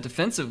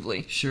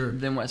defensively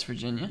than West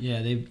Virginia.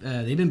 Yeah,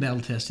 they've been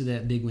battle tested.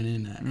 That big win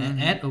in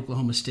at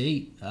Oklahoma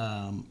State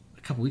a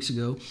couple weeks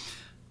ago.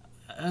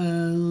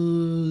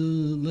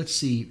 Let's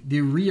see,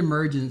 the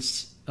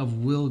reemergence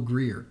of Will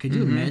Grier. Could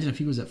you imagine if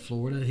he was at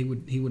Florida?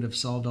 He would have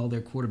solved all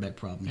their quarterback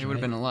problems. He would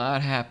have been a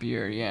lot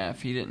happier,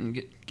 if he didn't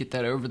get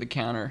that over the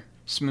counter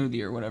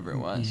smoothie or whatever it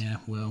was. Yeah,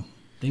 well,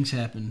 things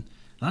happen.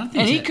 A lot of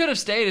things. And he could have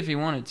stayed if he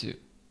wanted to.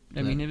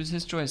 I mean, it was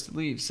his choice to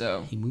leave,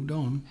 so he moved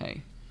on.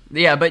 Hey.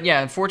 Yeah, but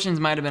fortunes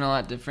might have been a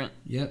lot different.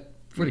 Yep.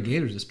 For the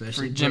Gators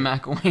especially. For Jim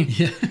McElwain.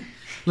 Yeah.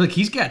 Look,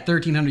 he's got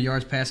 1,300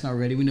 yards passing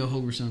already. We know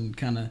Holgorsen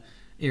kind of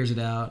airs it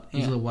out.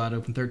 He's a little wide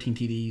open, 13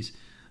 TDs.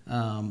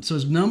 So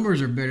his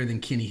numbers are better than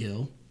Kenny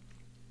Hill.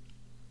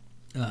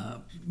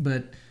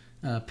 But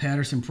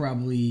Patterson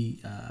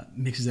probably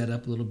mixes that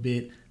up a little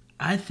bit.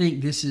 I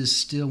think this is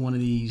still one of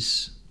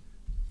these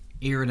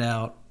aired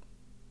out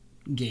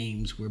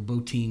games where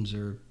both teams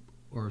are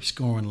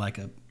scoring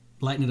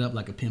lighting it up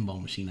like a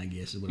pinball machine, I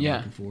guess, is what I'm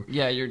looking for.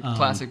 Yeah, your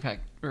classic Pac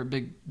or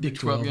Big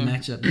 12 game.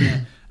 Matchup.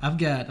 Yeah, I've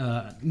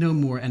got no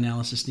more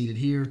analysis needed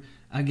here.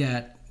 I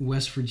got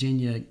West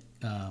Virginia.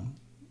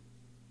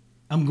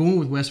 I'm going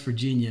with West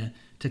Virginia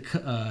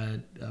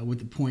with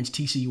the points.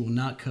 TCU will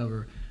not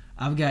cover.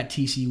 I've got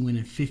TCU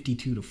winning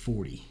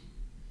 52-40.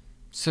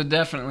 So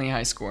definitely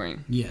high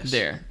scoring. Yes.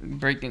 There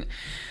breaking.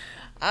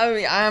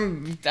 I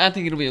mean, I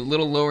think it'll be a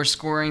little lower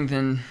scoring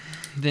than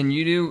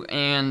you do,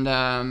 and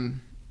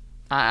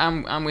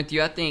I'm with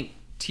you. I think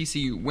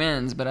TCU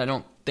wins, but I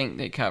don't think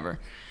they cover.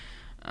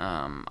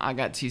 I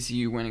got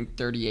TCU winning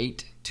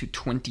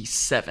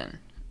 38-27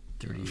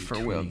 for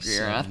Will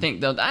Grier. I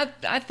think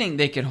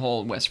they could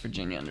hold West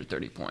Virginia under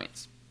 30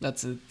 points.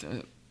 That's the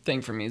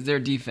thing for me. Is their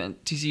defense,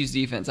 TCU's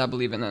defense. I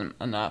believe in them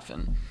enough,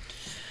 and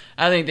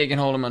I think they can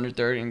hold them under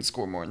 30 and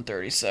score more than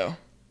 30. So,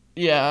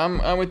 yeah,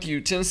 I'm with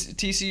you.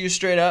 TCU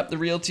straight up, the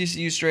real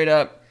TCU straight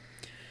up,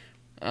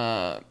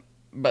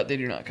 but they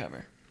do not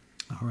cover.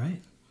 All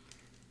right.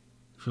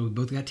 So we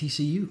both got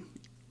TCU.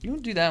 You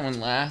don't do that one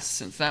last,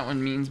 since that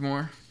one means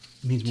more.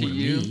 It means more to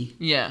me.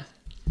 Yeah.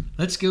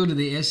 Let's go to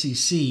the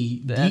SEC.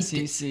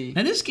 SEC.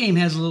 Now this game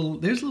there's a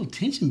little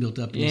tension built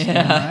up in this game,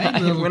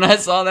 right? When I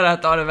saw that, I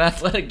thought of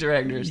athletic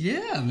directors.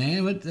 Yeah,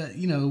 man. But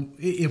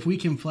if we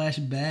can flash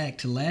back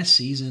to last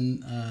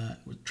season,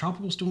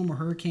 tropical storm or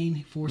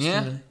hurricane forced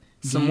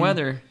some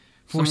weather.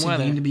 Forced the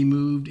game to be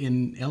moved,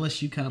 and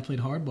LSU kind of played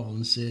hardball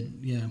and said,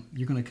 "Yeah,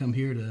 you're going to come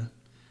here to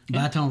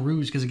Baton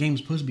Rouge," because the game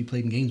was supposed to be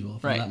played in Gainesville,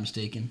 if I'm not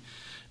mistaken.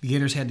 The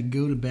Gators had to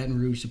go to Baton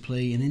Rouge to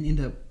play, and then end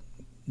up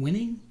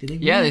winning. Did they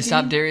win? Yeah, they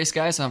stopped Darius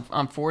Geis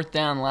on fourth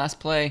down, last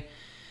play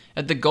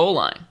at the goal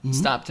line. Mm-hmm.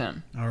 Stopped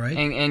him. All right,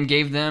 and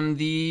gave them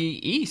the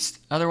East.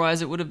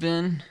 Otherwise, it would have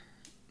been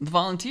the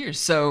Volunteers.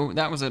 So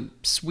that was a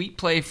sweet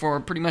play for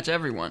pretty much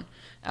everyone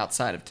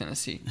outside of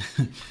Tennessee.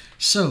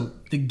 So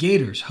the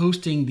Gators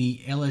hosting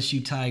the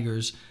LSU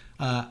Tigers.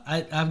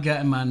 I've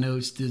got in my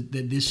notes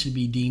that this should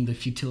be deemed a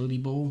futility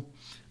bowl.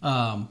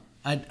 I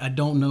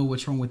don't know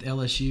what's wrong with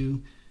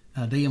LSU.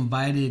 They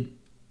invited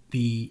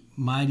the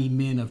mighty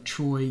men of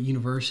Troy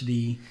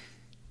University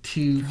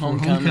for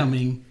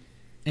homecoming,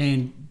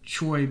 and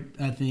Troy,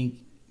 I think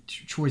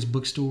Troy's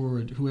bookstore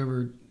or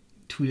whoever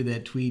tweeted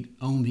that tweet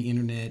owned the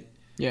internet.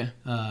 Yeah.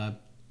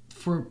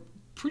 For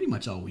pretty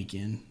much all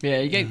weekend. Yeah,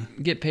 you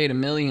get paid $1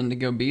 million to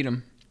go beat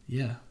them.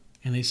 Yeah.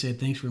 And they said,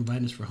 "Thanks for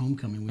inviting us for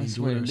homecoming. We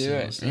enjoyed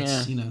ourselves."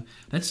 That's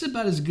that's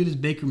about as good as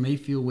Baker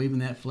Mayfield waving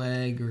that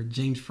flag, or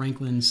James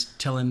Franklin's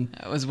telling.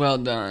 That was well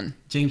done.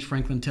 James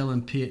Franklin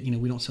telling Pitt,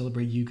 "We don't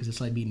celebrate you because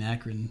it's like beating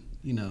Akron."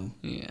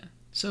 Yeah.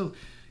 So,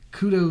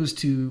 kudos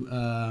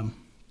to.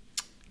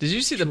 Did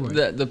you see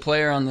the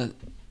player on the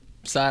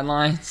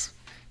sidelines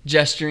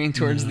gesturing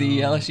towards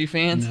the LSU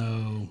fans?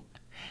 No.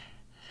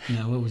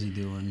 What was he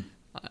doing?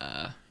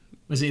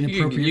 Was it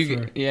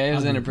inappropriate? It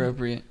was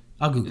inappropriate.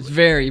 I'll Google it. It's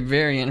very,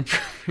 very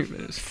inappropriate, but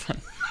it was fun.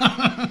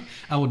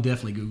 I will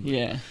definitely Google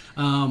it.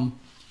 Yeah.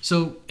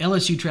 So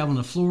LSU traveling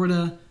to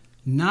Florida.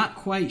 Not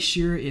quite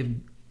sure if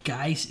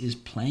Geis is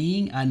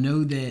playing. I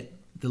know that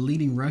the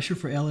leading rusher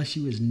for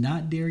LSU is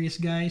not Darius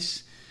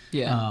Geis.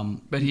 Yeah,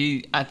 but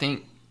I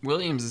think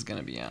Williams is going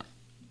to be out.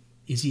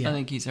 Is he out? I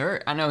think he's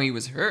hurt. I know he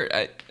was hurt.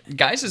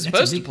 Geis is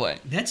supposed to play.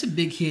 That's a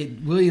big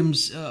hit.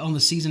 Williams on the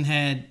season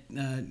had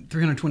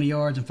 320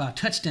 yards and 5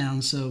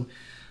 touchdowns, so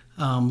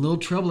little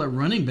trouble at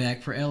running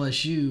back for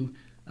LSU.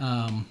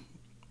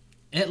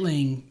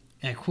 Etling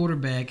at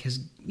quarterback has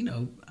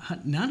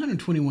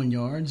 921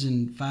 yards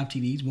and 5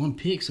 TDs, 1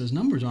 pick, so his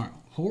numbers aren't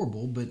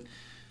horrible, but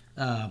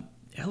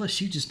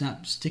LSU just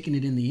not sticking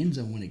it in the end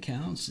zone when it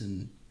counts,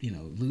 and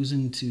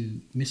losing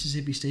to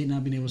Mississippi State,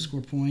 not being able to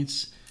score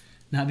points.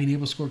 Not being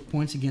able to score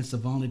points against the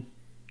vaunted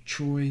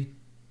Troy.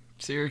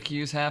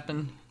 Syracuse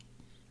happened.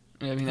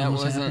 I mean, that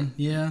Almost wasn't. happened.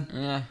 Yeah.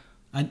 Yeah.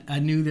 I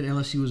knew that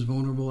LSU was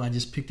vulnerable. I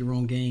just picked the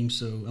wrong game,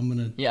 so I'm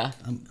gonna. Yeah.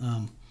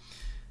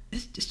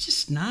 It's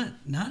just not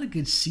a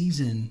good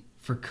season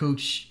for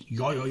Coach.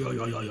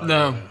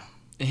 No.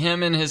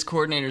 Him and his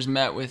coordinators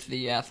met with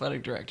the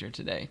athletic director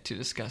today to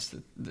discuss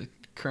the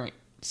current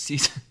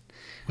season.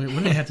 What do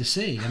they have to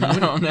say? I, mean, I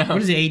don't know. What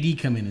does the AD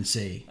come in and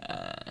say?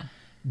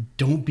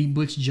 Don't be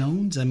Butch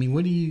Jones. I mean,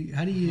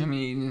 how do you? I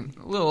mean,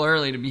 a little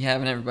early to be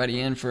having everybody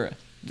in for a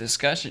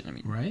discussion. I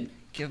mean, right?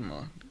 Give them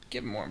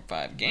more than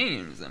 5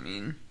 games. I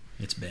mean,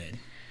 it's bad.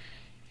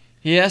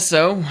 Yeah.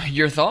 So,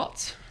 your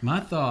thoughts? My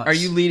thoughts. Are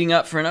you leading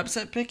up for an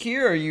upset pick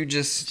here, or are you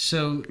just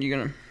you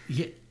gonna?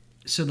 Yeah.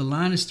 So the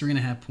line is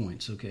 3.5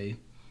 points. Okay.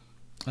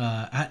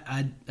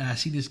 I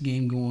see this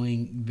game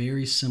going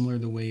very similar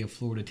the way of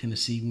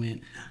Florida-Tennessee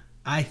went.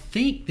 I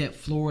think that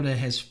Florida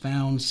has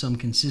found some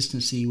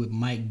consistency with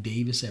Mike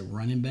Davis at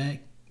running back.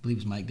 I believe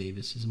it's Mike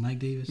Davis. Is it Mike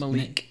Davis?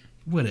 Malik.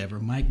 Whatever.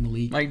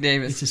 Malik. Mike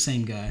Davis. It's the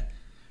same guy,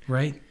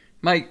 right?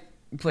 Mike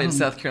played in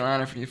South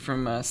Carolina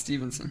from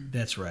Stevenson.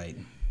 That's right.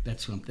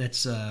 That's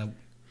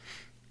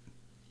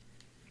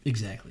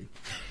exactly.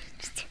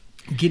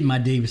 Getting my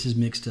Davises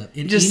mixed up.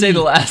 Just say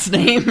the last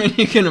name and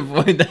you can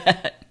avoid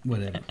that.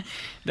 Whatever.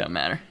 Don't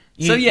matter.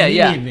 In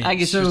I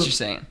get what you're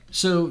saying.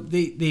 So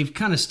they've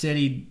kind of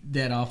steadied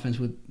that offense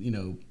with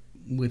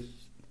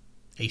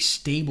a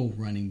stable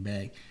running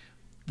back.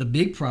 The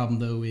big problem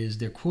though is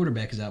their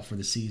quarterback is out for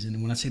the season,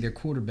 and when I say their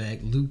quarterback,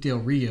 Luke Del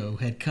Rio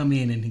had come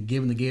in and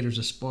given the Gators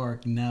a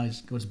spark, and now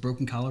he's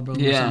broken collarbone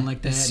or something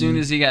like that. As soon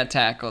as he got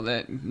tackled,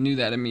 knew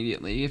that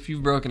immediately. If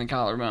you've broken a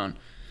collarbone,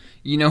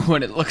 you know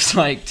what it looks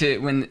like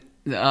when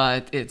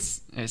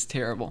it's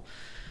terrible.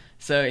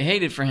 So I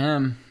hate it for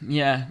him,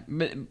 yeah.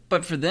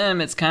 But for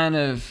them, it's kind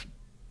of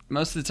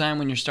most of the time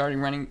when your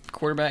starting running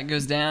quarterback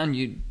goes down,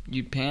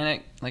 you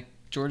panic like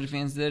Georgia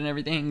fans did and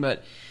everything.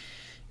 But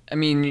I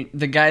mean,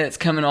 the guy that's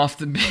coming off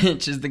the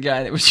bench is the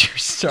guy that was your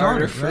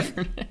starter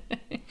right?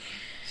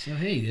 So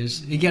hey,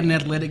 you got an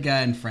athletic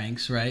guy in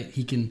Franks, right?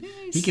 He can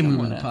move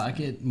in the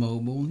pocket,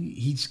 mobile.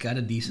 He's got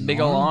a decent big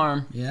old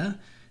arm. Yeah,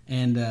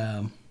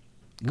 and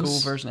cool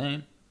first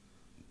name,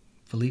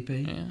 Felipe.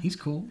 Yeah. He's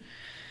cool.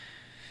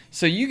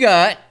 So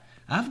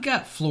I've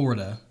got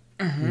Florida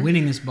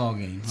winning this ball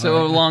game. So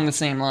right. Along the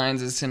same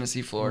lines as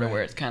Tennessee, Florida, right.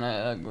 Where it's kind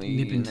of ugly.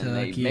 Nip and tuck,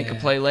 they make a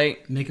play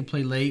late. Make a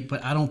play late,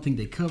 but I don't think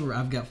they cover.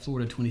 I've got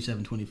Florida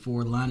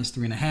 27-24. The line is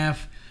 3.5.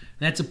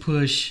 That's a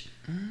push.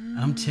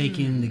 I'm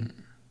taking the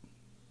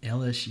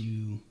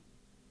LSU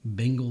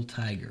Bengal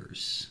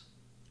Tigers.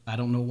 I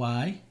don't know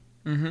why.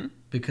 Mm-hmm.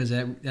 Because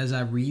as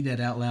I read that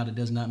out loud, it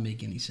does not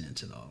make any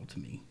sense at all to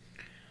me.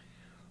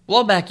 Well,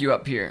 I'll back you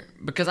up here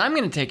because I'm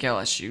going to take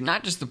LSU,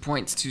 not just the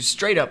points, to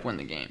straight up win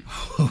the game.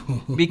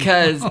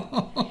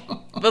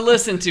 But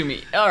listen to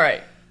me. All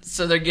right,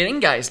 so they're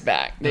getting Geis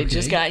back. They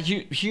just got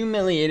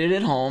humiliated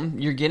at home.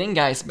 You're getting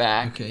Geis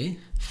back. Okay.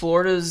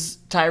 Florida's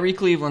Tyree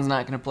Cleveland's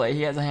not going to play.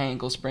 He has a high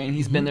ankle sprain.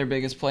 He's been their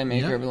biggest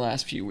playmaker over the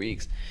last few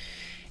weeks.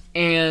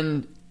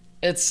 And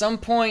at some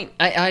point,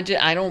 I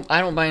don't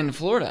buy into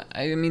Florida.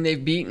 I mean,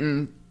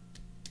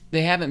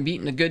 they haven't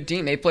beaten a good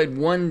team. They played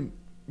one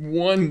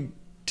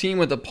team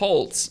with a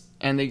pulse,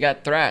 and they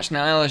got thrashed.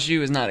 Now,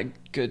 LSU is not a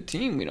good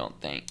team, we don't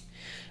think.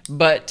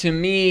 But to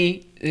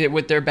me,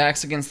 with their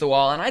backs against the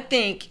wall, and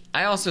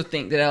I also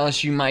think that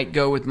LSU might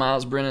go with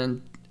Miles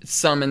Brennan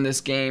some in this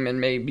game,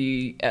 and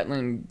maybe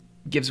Etling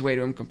gives way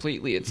to him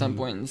completely at some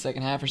point in the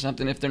second half or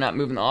something if they're not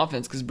moving the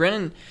offense. Because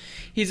Brennan,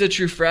 he's a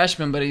true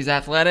freshman, but he's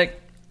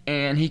athletic,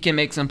 and he can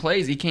make some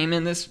plays. He came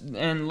in this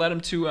and led him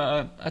to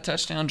a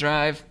touchdown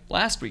drive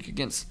last week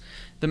against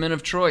the men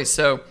of Troy.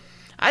 So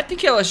I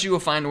think LSU will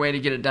find a way to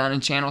get it done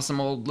and channel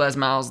some old Les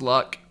Miles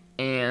luck,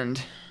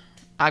 and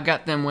I've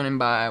got them winning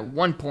by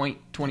 1 point,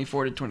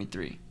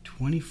 24-23.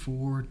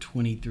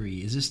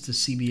 24-23. Is this the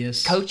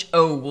CBS? Coach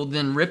O will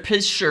then rip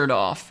his shirt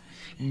off,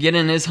 get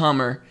in his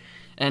Hummer,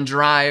 and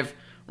drive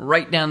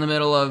right down the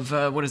middle of,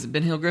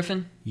 Ben Hill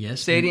Griffin?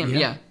 Yes. Stadium?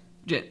 Yeah.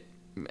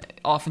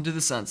 Off into the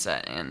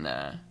sunset, and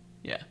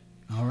yeah.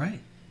 All right.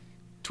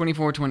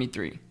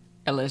 24-23.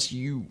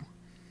 LSU.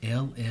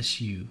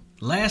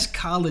 Last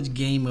college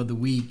game of the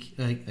week,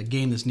 a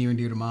game that's near and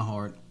dear to my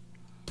heart.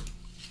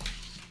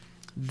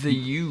 The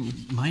U.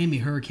 Miami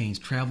Hurricanes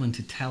traveling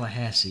to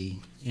Tallahassee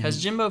And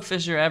Has Jimbo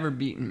Fisher ever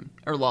beaten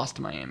or lost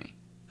to Miami?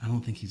 I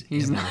don't think he's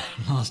He's ever not.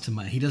 lost to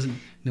Miami. He doesn't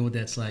know what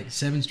that's like.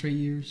 7 straight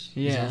years?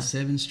 Is Yeah. that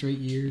 7 straight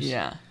years?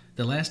 Yeah.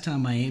 The last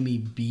time Miami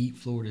beat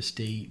Florida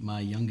State, my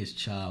youngest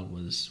child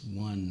was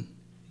 1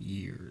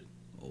 year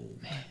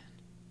old.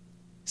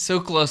 So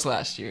close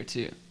last year,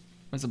 too.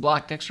 Was a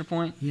blocked extra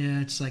point?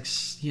 Yeah, it's like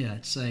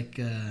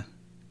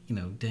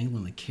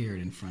dangling a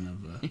carrot in front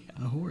of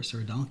a horse or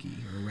a donkey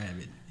or a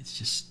rabbit. It's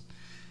just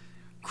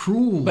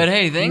cruel. But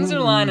hey, things are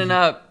cruel. lining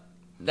up.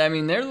 I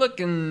mean,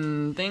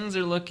 things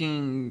are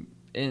looking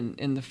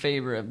in the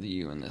favor of the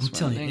U in this I'm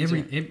one. telling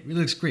you, it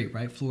looks great,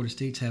 right? Florida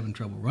State's having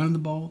trouble running the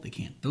ball. They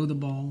can't throw the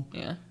ball.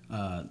 Yeah.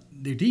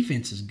 Their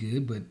defense is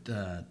good, but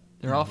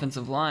Their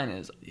offensive line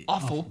is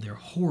awful. They're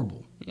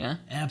horrible. Yeah.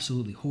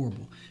 Absolutely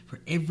horrible. For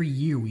every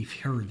year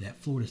we've heard that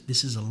Florida,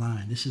 this is a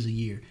line, this is a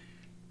year.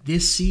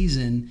 This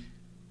season,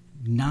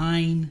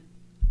 9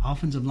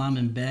 offensive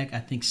linemen back. I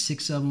think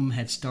 6 of them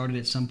had started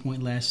at some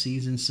point last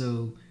season.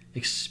 So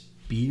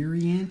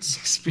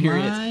experience. But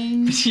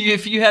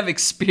if you have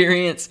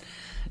experienced,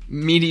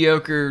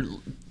 mediocre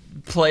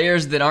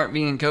players that aren't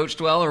being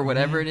coached well or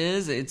whatever it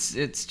is,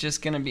 it's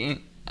just going to be,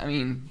 I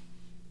mean,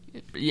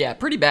 yeah,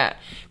 pretty bad.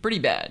 Pretty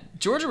bad.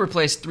 Georgia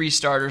replaced 3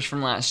 starters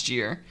from last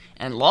year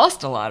and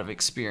lost a lot of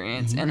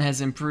experience and has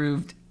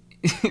improved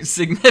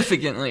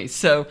significantly.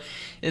 So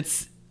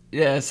it's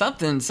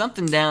something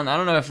down. I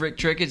don't know if Rick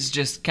Trickett's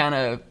just kind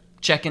of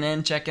checking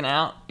in, checking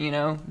out,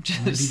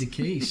 Just, Might be the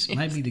case.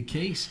 Might be the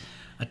case.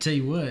 I tell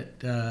you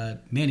what,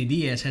 Manny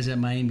Diaz has that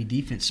Miami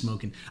defense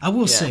smoking. I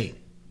will say,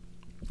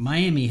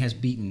 Miami has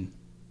beaten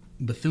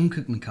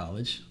Bethune-Cookman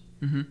College,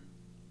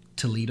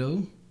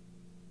 Toledo,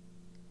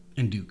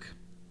 and Duke.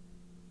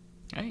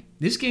 Right.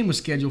 This game was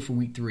scheduled for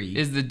week 3.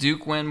 Is the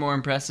Duke win more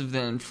impressive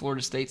than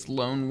Florida State's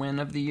lone win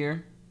of the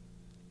year?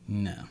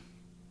 No.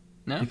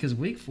 No? Because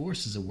Wake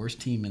Forest is the worst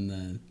team in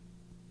the...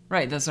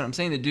 Right, that's what I'm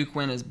saying. The Duke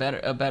win is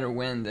a better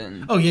win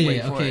than Oh, yeah, Wake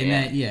yeah. Forest.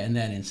 Okay, in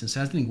that instance.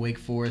 I think Wake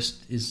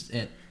Forest is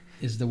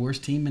the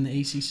worst team in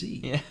the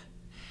ACC. Yeah.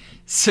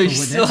 So you what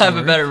still that's have a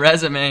worth. better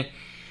resume.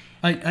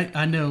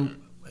 I know.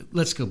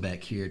 Let's go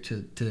back here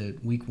to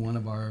week 1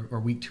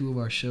 of week 2 of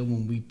our show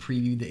when we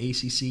previewed the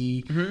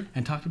ACC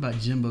and talked about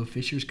Jimbo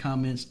Fisher's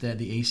comments that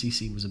the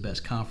ACC was the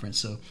best conference.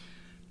 So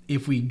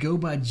if we go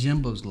by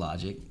Jimbo's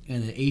logic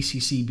and the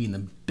ACC being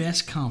the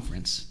best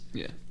conference,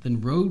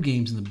 then road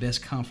games in the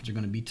best conference are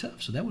going to be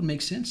tough. So that would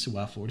make sense to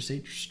why Florida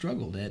State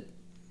struggled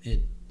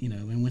in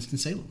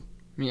Winston-Salem.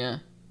 Yeah.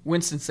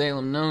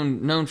 Winston-Salem,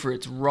 known for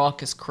its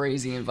raucous,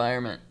 crazy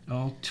environment.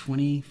 All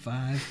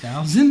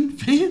 25,000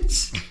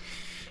 fans.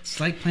 It's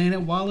like playing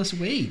at Wallace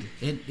Wade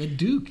at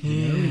Duke.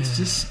 It's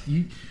just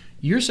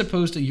you're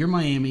supposed to. You're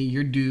Miami.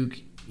 You're Duke.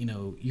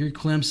 You're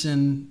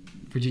Clemson,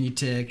 Virginia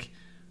Tech.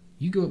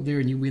 You go up there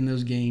and you win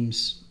those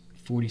games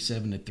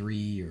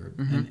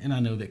 47-3. And I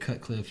know that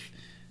Cutcliffe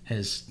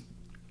has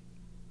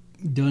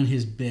done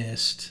his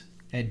best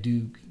at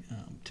Duke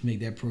to make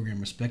that program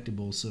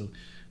respectable. So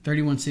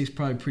 31-6,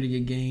 probably a pretty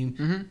good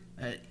game.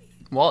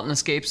 Walton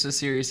escapes a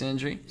serious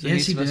injury. So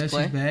yes, he supposed does. to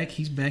play. He's back.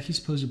 He's back. He's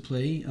supposed to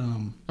play.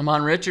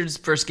 Amon Richards'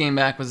 first game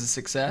back was a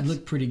success. It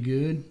looked pretty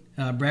good.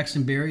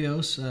 Braxton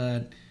Berrios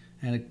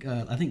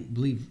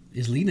believe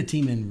is leading the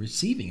team in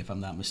receiving, if I'm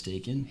not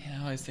mistaken. Yeah,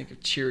 I always think of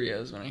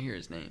Cheerios when I hear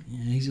his name.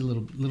 Yeah, he's a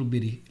little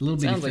bitty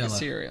Sounds fella. like a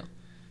cereal.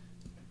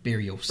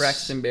 Berrios.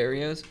 Braxton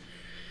Berrios.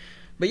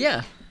 But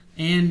yeah.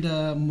 And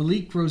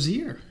Malik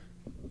Rozier.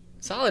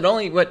 Solid.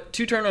 Only,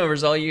 2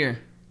 turnovers all year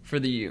for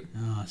the U.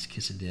 Oh, it's a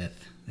kiss of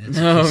death. That's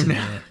No, a kiss of no.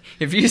 death.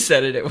 If you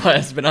said it, it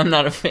was, but I'm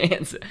not a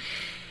fan.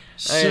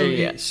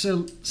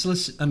 So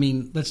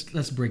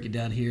let's break it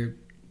down here.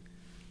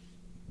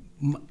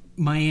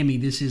 Miami,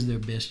 this is their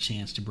best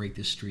chance to break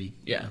this streak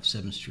of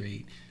 7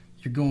 straight.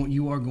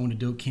 You are going to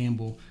Doak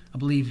Campbell. I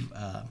believe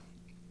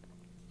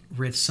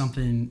read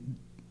something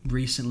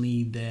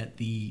recently that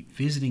the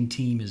visiting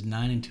team is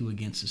 9-2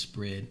 against the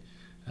spread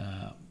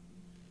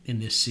in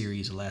this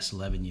series the last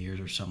 11 years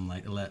or something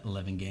like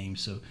 11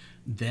 games. So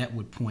that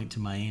would point to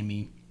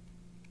Miami.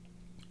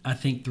 I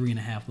think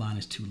 3.5 line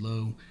is too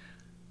low.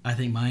 I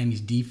think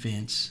Miami's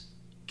defense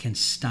can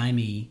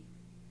stymie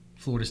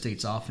Florida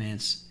State's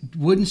offense.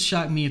 Wouldn't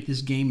shock me if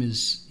this game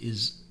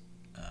is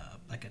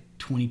like a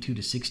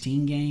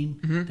 22-16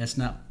 game. That's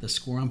not the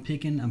score I'm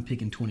picking. I'm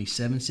picking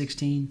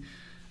 27-16.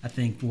 I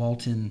think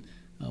Walton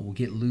will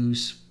get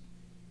loose.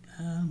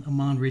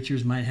 Amon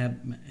Richards might have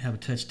a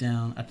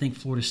touchdown. I think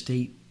Florida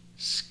State,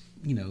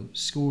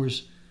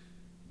 scores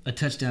a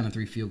touchdown and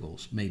 3 field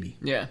goals, maybe.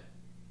 Yeah.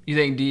 You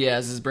think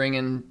Diaz is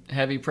bringing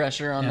heavy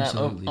pressure on that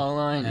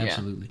O-line?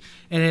 Absolutely.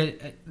 Yeah.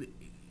 And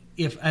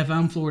if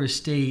I'm Florida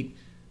State,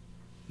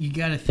 you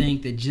got to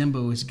think that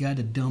Jimbo has got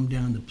to dumb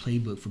down the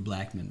playbook for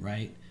Blackman,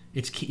 right?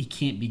 He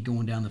can't be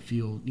going down the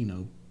field,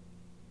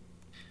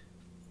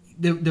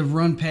 The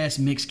run pass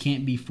mix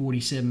can't be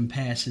 47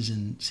 passes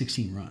and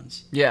 16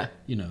 runs. Yeah.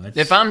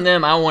 If I'm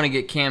them, I want to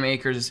get Cam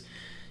Akers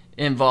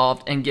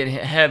involved and get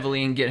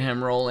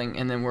him rolling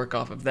and then work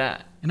off of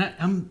that. And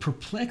I'm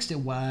perplexed at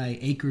why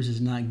Akers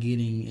is not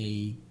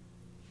getting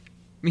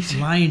Me too.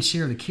 lion's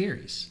share of the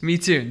carries. Me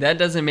too. That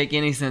doesn't make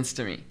any sense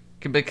to me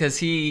because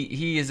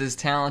he is as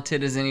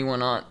talented as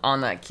anyone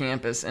on that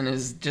campus and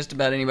is just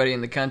about anybody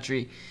in the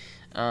country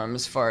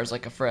as far as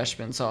like a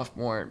freshman,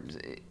 sophomore.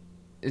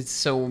 It's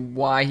so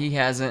why he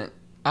hasn't.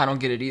 I don't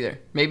get it either.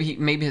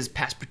 Maybe his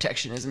pass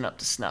protection isn't up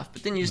to snuff.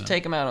 But then you just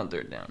take him out on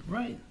third down.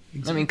 Right.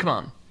 Exactly. I mean, come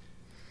on.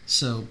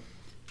 So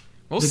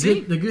We'll see.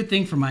 The good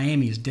thing for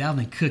Miami is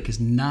Dalvin Cook is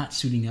not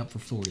suiting up for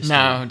Florida State.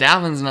 No,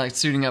 Dalvin's not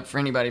suiting up for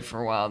anybody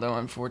for a while, though,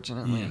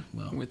 unfortunately,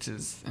 Yeah, with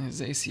his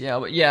ACL.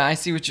 But, yeah, I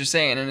see what you're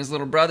saying. And his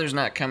little brother's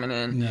not coming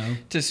in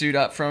to suit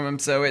up from him.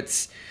 So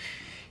it's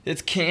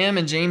Cam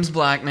and James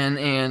Blackman.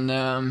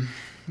 And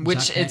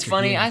which it's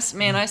funny. Yeah.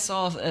 I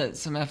saw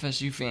some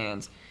FSU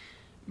fans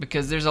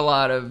because there's a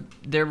lot of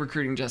 – they're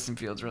recruiting Justin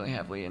Fields really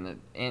heavily.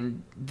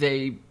 And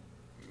they –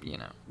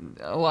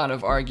 a lot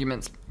of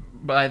arguments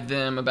by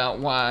them about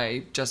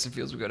why Justin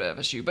Fields would go to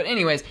FSU. But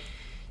anyways,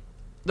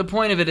 the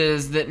point of it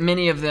is that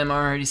many of them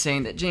are already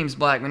saying that James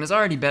Blackman is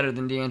already better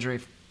than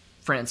DeAndre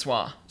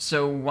Francois.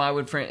 So why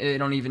would they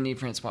don't even need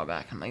Francois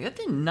back? I'm like, that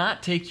did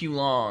not take you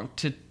long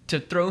to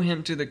throw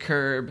him to the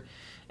curb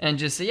and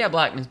just say, yeah,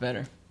 Blackman's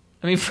better.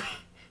 I mean,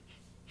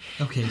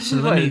 okay,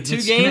 so what,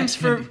 2 games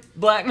for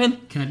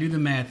Blackman? Can I do the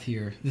math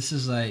here? This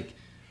is like,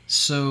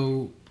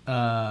 so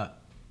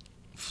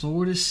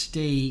Florida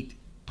State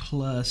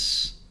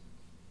plus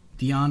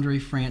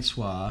DeAndre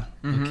Francois,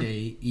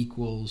 okay,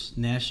 equals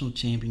national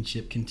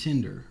championship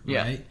contender,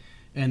 right?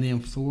 And then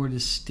Florida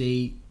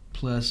State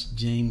plus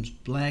James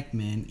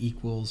Blackman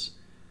equals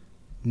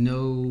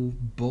no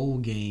bowl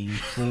game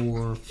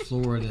for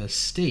Florida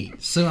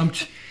State. So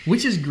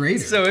which is greater?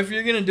 So if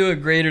you're gonna do a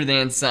greater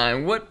than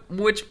sign,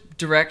 which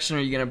direction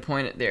are you gonna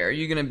point it there? Are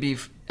you gonna be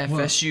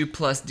FSU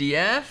plus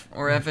DF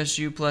or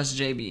FSU plus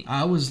JB?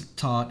 I was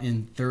taught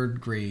in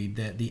 3rd grade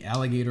that the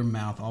alligator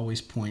mouth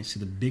always points to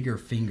the bigger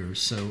finger.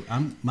 So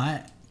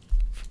my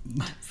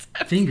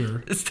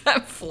finger. Is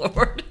that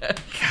Florida?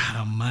 God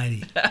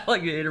almighty.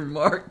 Alligator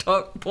mark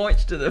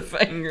points to the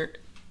finger.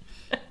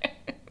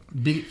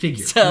 Big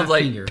figure. Sounds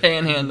like finger.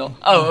 Panhandle.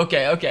 Oh,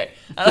 okay.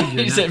 I thought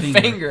you said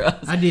finger.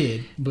 I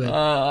did, but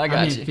I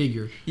got you.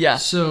 Figure. Yeah.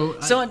 So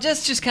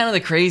just kind of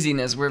the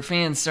craziness where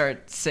fans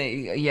start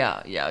saying,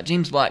 yeah,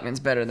 James Blackman's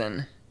better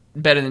than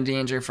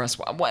DeAndre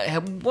Francois.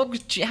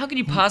 How could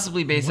you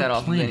possibly base that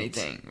off of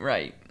anything?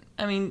 Right.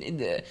 I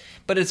mean,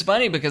 but it's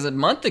funny because a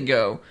month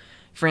ago,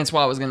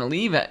 Francois was going to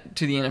leave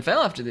to the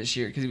NFL after this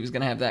year because he was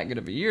going to have that good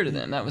of a year to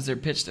them. That was their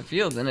pitch to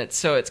Fields, and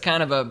it's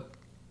kind of a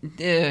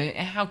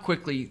how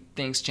quickly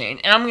things change.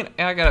 And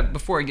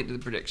before I get to the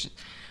predictions,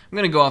 I'm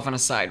gonna go off on a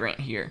side rant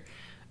here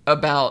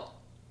about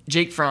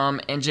Jake Fromm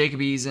and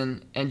Jacob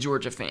Eason and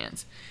Georgia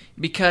fans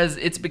because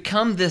it's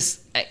become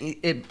this.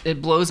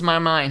 It blows my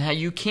mind how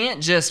you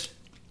can't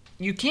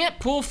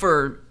pull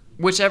for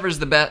whichever's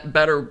the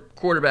better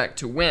quarterback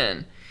to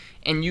win,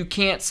 and you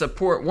can't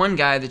support one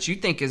guy that you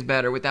think is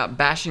better without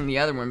bashing the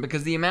other one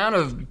because the amount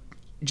of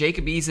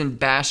Jacob Eason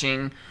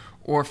bashing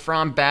or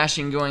Fromm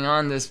bashing going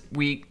on this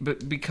week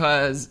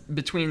because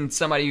between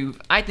somebody who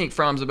I think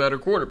Fromm's a better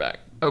quarterback.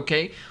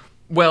 Okay,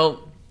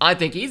 well, I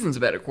think Eason's a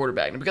better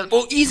quarterback because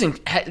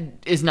Eason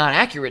is not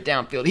accurate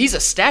downfield. He's a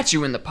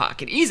statue in the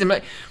pocket.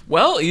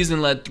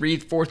 Eason led 3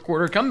 fourth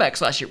quarter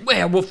comebacks last year.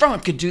 Well, Fromm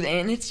could do that,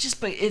 and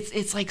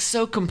it's like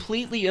so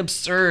completely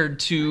absurd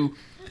to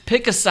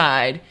pick a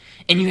side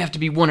and you have to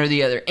be one or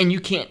the other, and you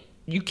can't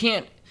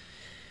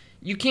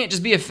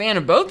just be a fan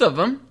of both of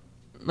them.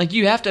 Like,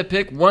 you have to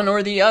pick one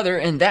or the other,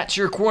 and that's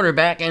your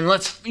quarterback, and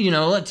let's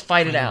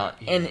fight it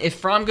out. Yeah. And if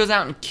Fromm goes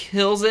out and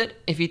kills it,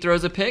 if he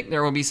throws a pick,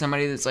 there will be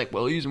somebody that's like,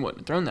 well, Eason wouldn't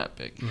have thrown that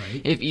pick.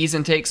 Right. If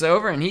Eason takes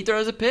over and he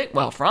throws a pick,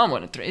 well, Fromm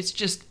wouldn't have thrown it. It's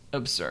just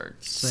absurd.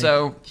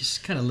 So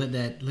just kind of let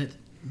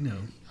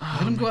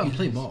him go out and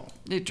play ball.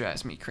 It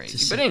drives me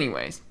crazy. But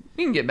anyways,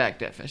 we can get back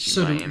to FSU.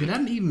 So Miami. did I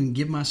even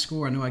give my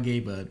score? I know I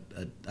gave I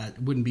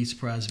wouldn't be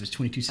surprised if it's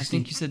 22-16. I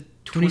think you said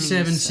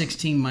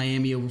 27-16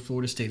 Miami over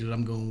Florida State is what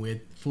I'm going with.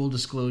 Full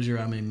disclosure,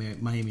 I'm a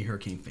Miami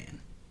Hurricane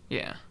fan.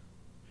 Yeah.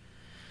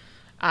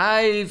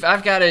 I've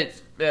got it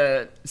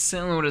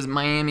similar. What is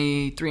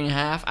Miami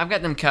 3.5? I've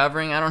got them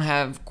covering. I don't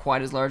have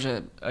quite as large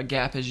a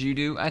gap as you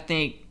do. I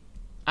think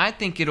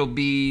it'll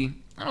be.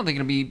 I don't think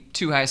it'll be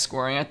too high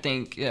scoring. I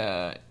think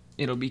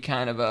it'll be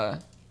kind of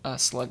a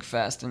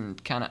slugfest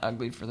and kind of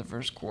ugly for the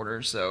first quarter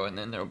or so, and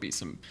then there'll be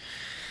some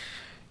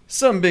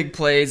big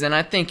plays. And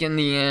I think in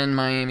the end,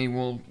 Miami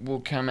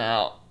will come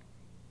out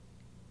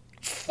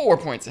 4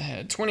 points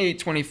ahead,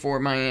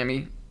 28-24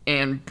 Miami,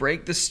 and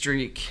break the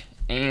streak.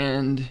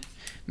 And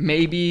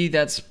maybe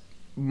that's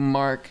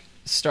Mark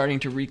starting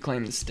to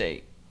reclaim the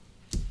state.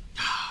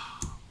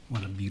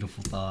 What a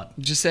beautiful thought.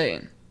 Just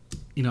saying.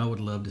 I would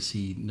love to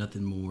see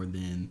nothing more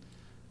than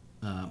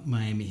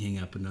Miami hang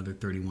up another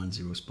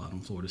 31-0 spot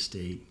on Florida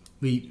State.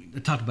 I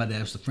talked about that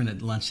with a friend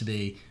at lunch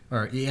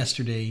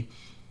yesterday.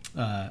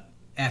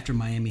 After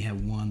Miami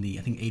had won the,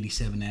 I think,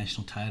 87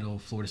 national title,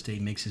 Florida State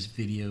makes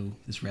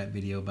this rap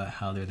video about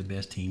how they're the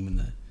best team in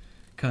the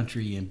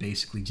country, and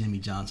basically Jimmy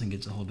Johnson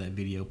gets a hold of that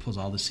video, pulls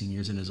all the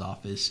seniors in his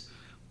office,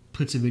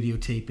 puts a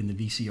videotape in the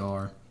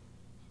VCR,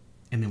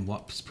 and then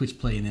puts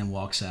play and then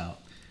walks out.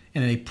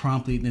 And they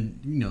promptly,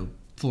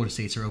 Florida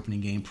State's their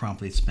opening game,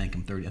 promptly spank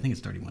them 30. I think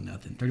it's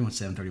 31-0,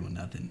 31-7,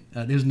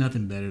 31-0. There's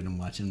nothing better than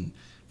watching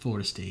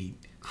Florida State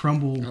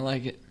crumble. I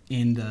like it.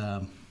 And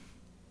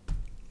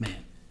man,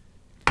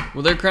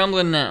 well, they're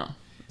crumbling now.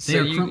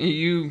 So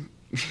you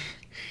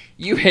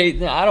hate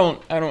them. I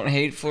don't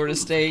hate Florida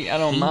State. I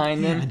don't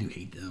mind them. I do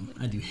hate them.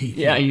 I do hate them.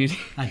 Yeah, you do.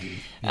 I do.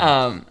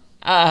 Yeah.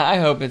 I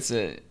hope it's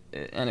an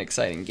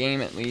exciting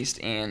game at least,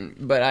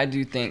 but I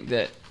do think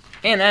that,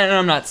 and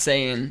I'm not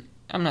saying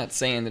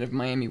that if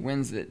Miami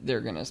wins that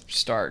they're going to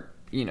start,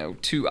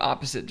 two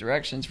opposite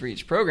directions for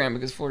each program,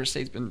 because Florida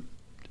State's been,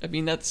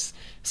 that's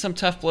some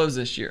tough blows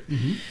this year,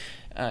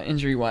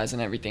 injury-wise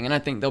and everything, and I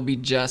think they'll be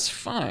just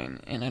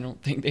fine, and I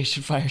don't think they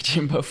should fire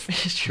Jimbo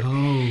Fisher.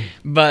 Oh.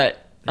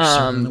 But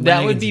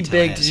that would be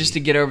big just to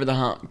get over the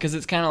hump, because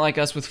it's kind of like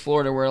us with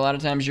Florida, where a lot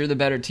of times you're the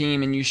better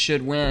team and you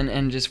should win,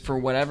 and just for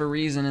whatever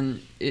reason,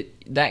 and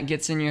that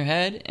gets in your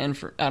head, and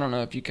I don't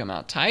know if you come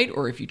out tight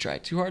or if you try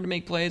too hard to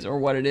make plays or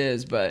what it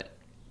is, but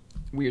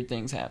weird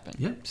things happen.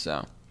 Yep.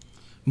 So,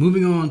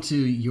 moving on to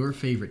your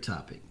favorite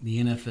topic,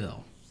 the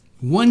NFL.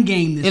 One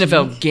game this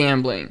NFL week.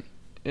 gambling.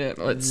 Yeah,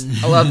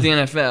 I love the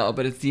NFL,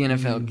 but it's the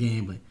NFL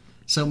gambling.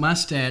 So my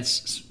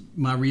stats,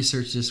 my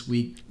research this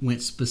week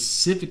went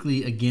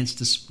specifically against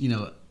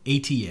the,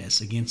 ATS,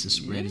 against the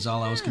spread is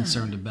all I was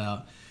concerned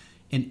about,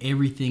 and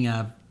everything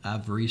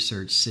I've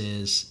researched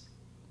says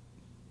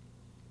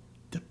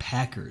the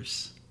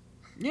Packers.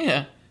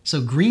 Yeah.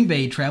 So Green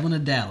Bay traveling to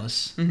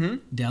Dallas. Mm-hmm.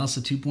 Dallas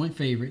a 2-point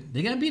favorite.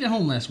 They got beat at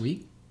home last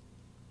week.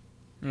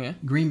 Yeah.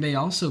 Green Bay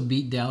also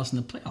beat Dallas in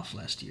the playoffs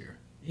last year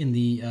in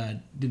the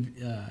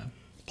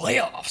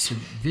playoffs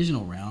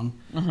divisional round.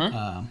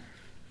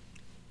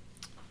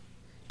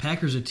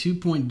 Packers a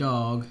 2-point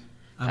dog.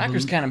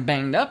 Packers kind of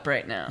banged up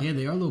right now. Yeah,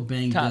 they are a little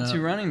banged up. Top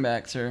two running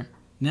backs are.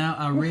 Now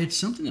I read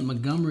something that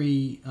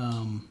Montgomery.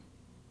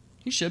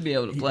 He should be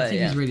able to play. I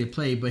think he's ready to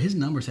play, but his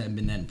numbers haven't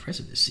been that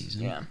impressive this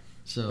season. Yeah.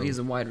 So he's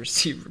a wide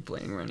receiver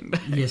playing running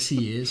back. Yes,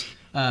 he is.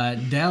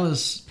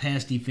 Dallas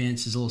pass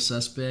defense is a little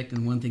suspect,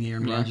 and one thing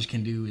Aaron Rodgers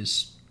can do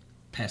is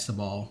pass the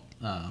ball.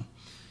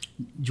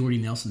 Jordy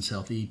Nelson's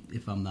healthy,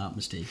 if I'm not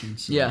mistaken.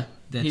 So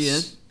he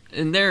is.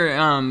 And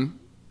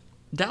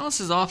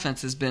Dallas's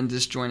offense has been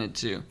disjointed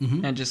too,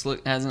 and just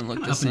hasn't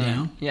looked the same. Up and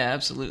down. Yeah,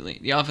 absolutely.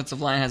 The offensive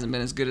line hasn't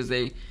been as good as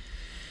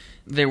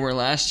they were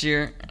last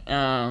year.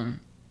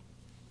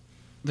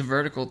 The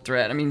vertical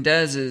threat.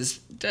 Dez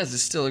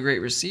is still a great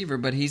receiver,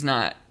 but he's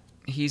not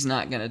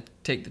going to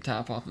take the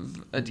top off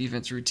of a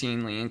defense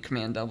routinely and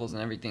command doubles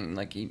and everything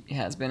like he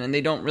has been. And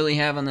they don't really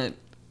have on the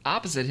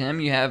opposite him.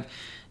 You have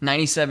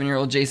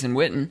 97-year-old Jason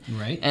Witten,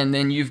 right? And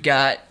then you've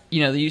got they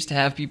used to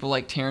have people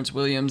like Terrence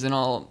Williams and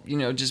all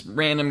just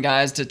random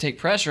guys to take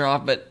pressure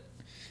off, but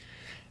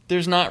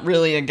there's not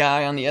really a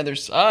guy on the other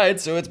side.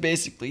 So it's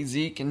basically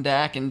Zeke and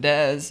Dak and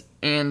Dez.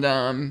 And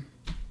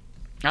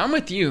I'm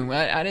with you.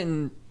 I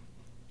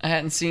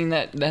hadn't seen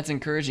that. That's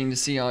encouraging to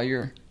see all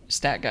your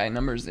stat guy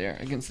numbers there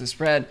against the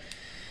spread,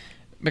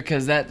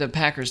 because the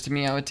Packers, to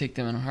me, I would take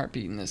them in a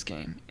heartbeat in this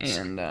game.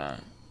 And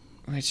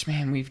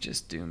we've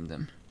just doomed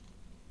them.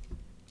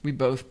 We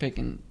both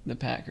picking the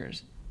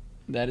Packers.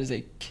 That is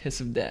a kiss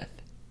of death.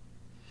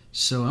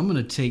 So I'm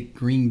going to take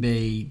Green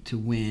Bay to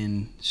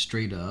win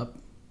straight up.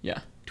 Yeah.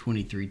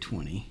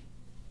 23-20.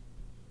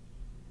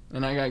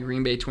 And I got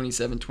Green Bay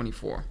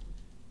 27-24.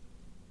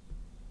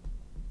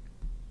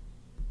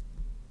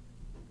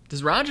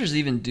 Does Rodgers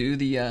even do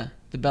the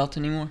belt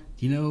anymore?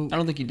 I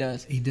don't think he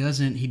does. He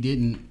doesn't. He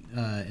didn't.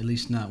 At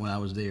least not when I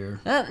was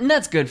there. And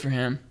that's good for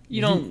him.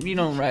 You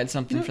don't ride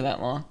something for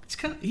that long.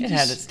 It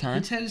had its time.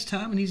 It's had its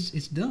time, and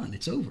it's done.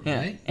 It's over,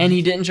 right? And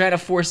he didn't try to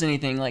force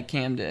anything like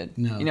Cam did.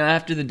 No.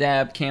 After the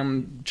dab,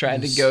 Cam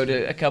tried to go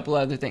to a couple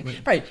other things.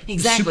 Right.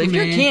 Exactly.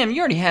 Superman, if you're Cam, you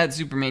already had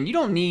Superman. You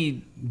don't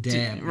need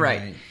dab.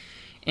 Right.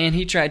 And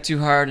he tried too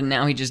hard, and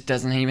now he just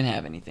doesn't even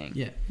have anything.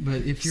 Yeah,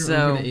 but if you're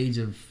over the age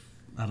of,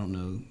 I don't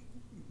know,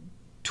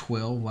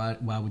 12,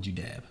 why would you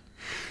dab?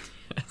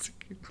 That's a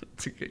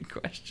good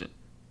question.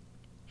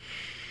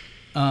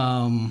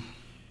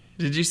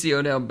 Did you see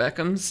Odell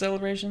Beckham's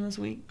celebration this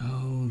week?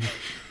 Oh,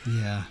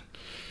 yeah.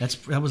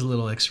 That was a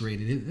little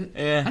X-rated.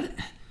 Yeah.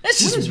 That's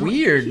just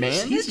weird,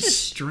 man. He's a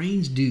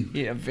strange dude.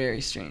 Yeah,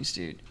 very strange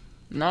dude.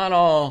 Not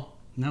all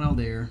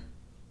there.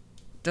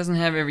 Doesn't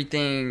have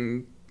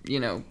everything,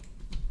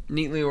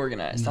 neatly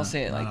organized. I'll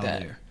say it like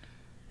that.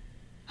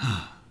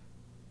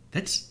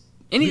 That's...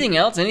 Anything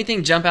else?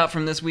 Anything jump out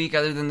from this week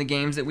other than the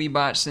games that we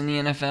botched in the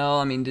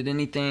NFL? Did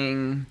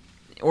anything,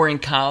 or in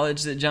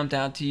college, that jumped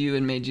out to you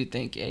and made you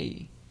think,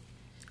 hey?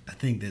 I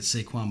think that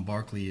Saquon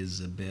Barkley is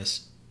the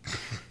best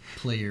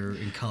player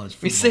in college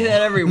football. We say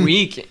that every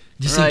week.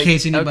 Just in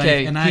case anybody...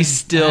 Okay, and he's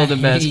still the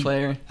best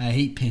player. I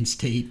hate Penn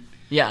State.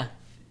 Yeah.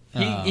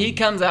 He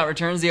comes out,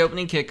 returns the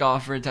opening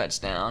kickoff for a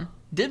touchdown.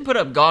 Did put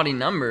up gaudy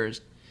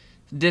numbers.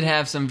 Did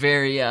have some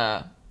very...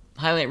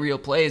 highlight reel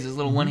plays, his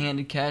little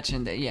one-handed catch,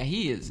 and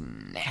he is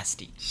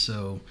nasty.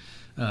 So,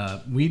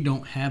 We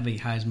don't have a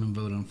Heisman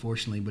vote,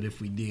 unfortunately, but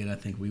if we did, I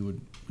think we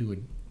would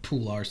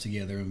pull ours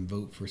together and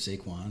vote for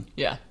Saquon.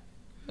 Yeah.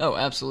 Oh,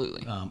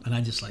 absolutely. And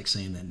I just like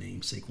saying that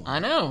name, Saquon. I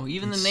know.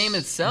 Even the name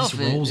itself,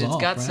 it's it's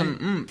got right? some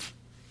oomph.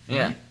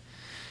 Yeah. Right.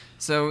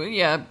 So,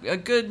 yeah, a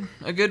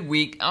good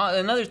week.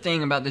 Another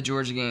thing about the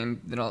Georgia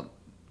game that I'll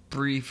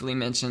briefly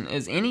mention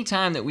is any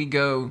time that we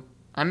go,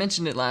 I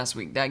mentioned it last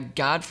week, that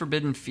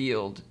God-forbidden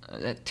field,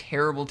 that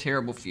terrible,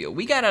 terrible field.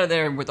 We got out of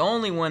there with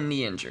only one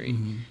knee injury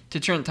to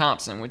Trent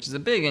Thompson, which is a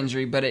big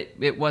injury, but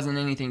it wasn't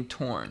anything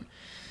torn.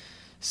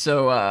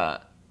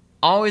 So,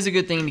 always a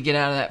good thing to get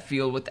out of that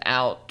field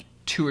without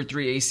 2 or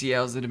 3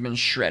 ACLs that have been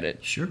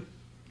shredded. Sure.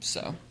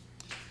 So,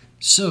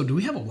 do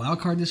we have a wild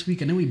card this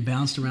week? I know we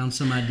bounced around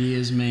some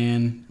ideas,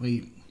 man.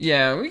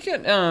 Yeah, we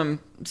could.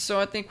 So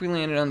I think we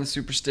landed on the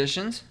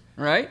superstitions,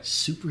 right?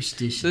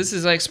 Superstitions. So this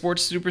is like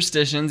sports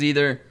superstitions,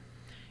 either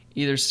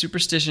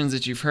superstitions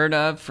that you've heard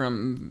of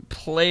from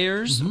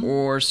players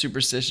or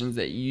superstitions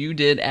that you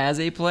did as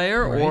a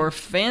player or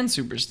fan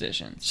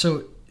superstitions.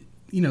 So,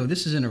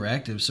 this is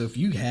interactive. So if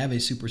you have a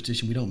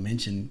superstition we don't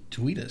mention,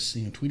 tweet us.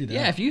 Tweet it out.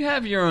 Yeah, if you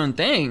have your own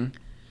thing,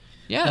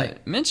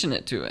 mention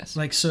it to us.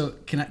 So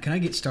can I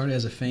get started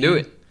as a fan? Do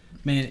it.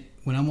 Man,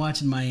 when I'm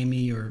watching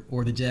Miami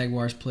or the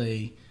Jaguars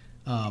play,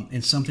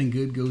 and something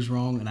good goes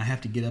wrong and I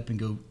have to get up and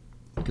go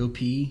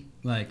pee,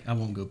 I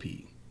won't go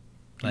pee.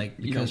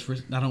 Because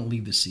I don't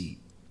leave the seat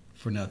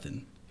for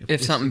nothing.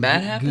 If something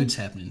bad happens? Good's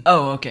happening.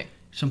 Oh, okay.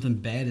 If something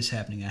bad is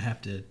happening, I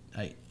have to,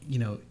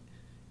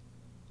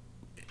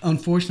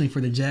 unfortunately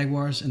for the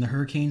Jaguars and the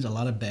Hurricanes, a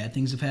lot of bad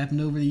things have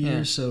happened over the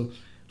years. So,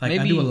 I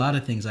do a lot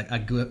of things. I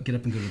get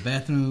up and go to the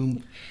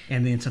bathroom,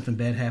 and then something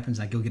bad happens.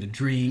 I go get a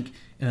drink,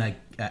 and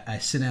I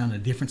sit down in a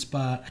different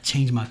spot. I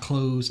change my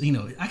clothes.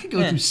 I could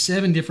go through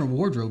 7 different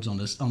wardrobes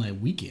on a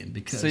weekend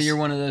because. So you're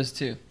one of those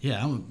too.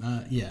 Yeah,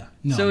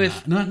 No, so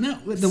I'm not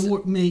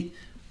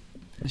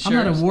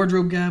a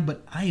wardrobe guy,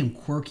 but I am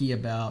quirky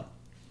about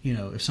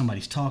if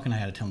somebody's talking, I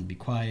got to tell them to be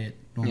quiet.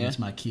 Normally it's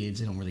my kids;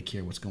 they don't really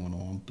care what's going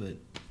on. But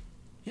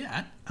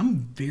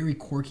I'm very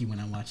quirky when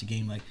I watch a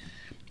game.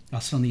 I'll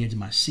sit on the edge of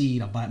my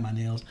seat. I'll bite my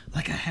nails. I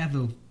have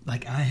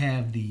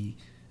the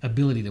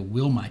ability to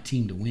will my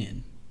team to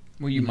win.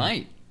 Well, you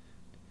might.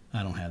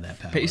 I don't have that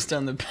power. Based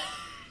on the.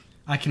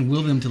 I can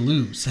will them to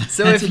lose.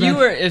 So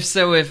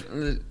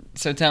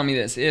so tell me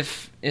this: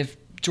 if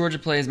Georgia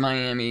plays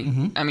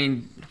Miami, I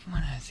mean, what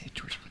did I say?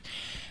 Georgia.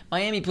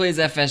 Miami plays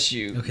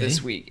FSU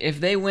this week.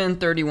 If they win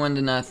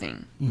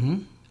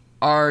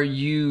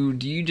 31-0,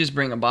 do you just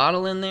bring a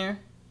bottle in there?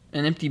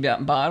 An empty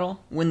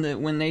bottle when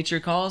nature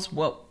calls?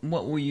 What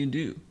will you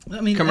do?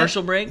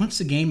 Commercial break. Once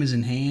the game is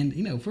in hand,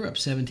 if we're up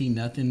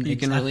 17-0, you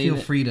can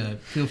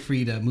feel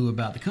free to move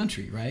about the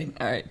country, right?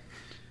 All right.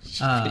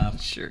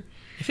 Sure.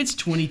 If it's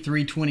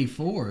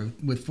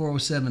 23-24 with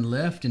 4:07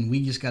 left and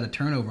we just got a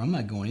turnover, I'm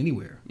not going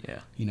anywhere. Yeah.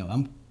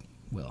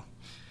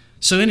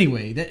 So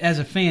anyway, as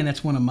a fan,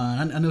 that's one of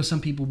mine. I know some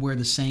people wear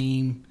the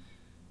same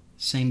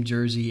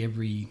jersey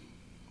every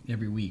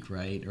week,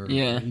 right? Or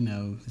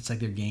it's like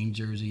their game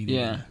jersey.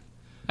 Yeah.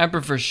 I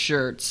prefer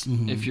shirts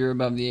if you're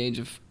above the age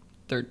of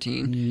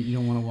 13. You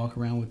don't want to walk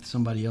around with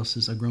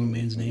a grown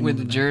man's name with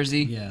the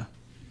jersey. Yeah.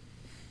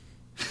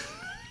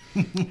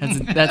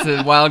 That's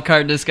a wild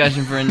card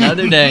discussion for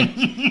another day.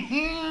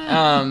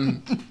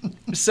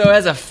 So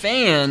as a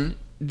fan,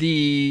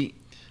 I'm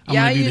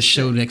gonna do the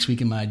show next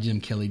week in my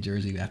Jim Kelly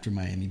jersey after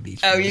Miami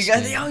beats. Oh, you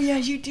got yeah,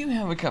 you do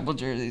have a couple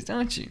jerseys,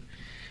 don't you?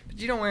 But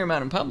you don't wear them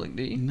out in public,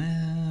 do you?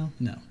 No.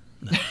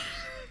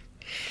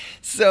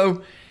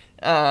 So,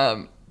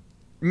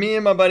 me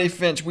and my buddy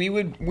Finch, we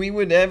would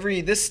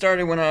this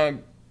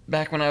started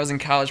back when I was in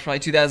college, probably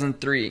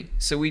 2003.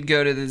 So we'd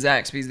go to the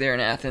Zaxby's there in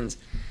Athens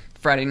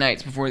Friday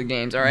nights before the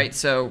games. All right,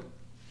 so,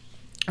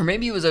 or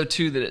maybe it was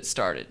 2002 that it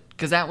started,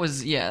 because that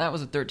was a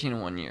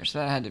 13-1 year, so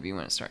that had to be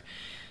when it started.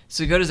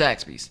 So we go to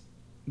Zaxby's,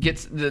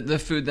 get the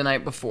food the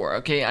night before.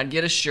 Okay, I'd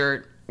get a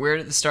shirt, wear it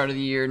at the start of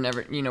the year,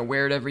 never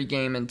wear it every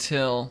game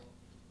until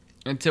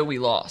we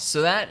lost.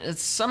 So that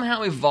it's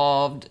somehow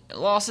evolved.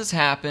 Losses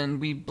happened.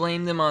 We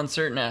blame them on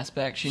certain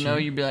aspects.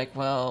 You'd be like,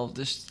 well,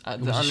 the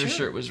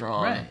undershirt was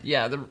wrong. Right.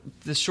 Yeah,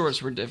 the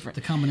shorts were different.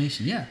 The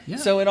combination, yeah.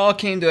 So it all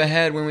came to a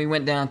head when we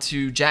went down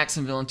to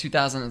Jacksonville in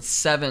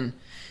 2007,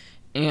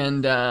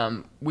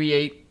 and we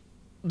ate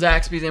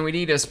Zaxby's, and we'd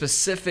eat a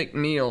specific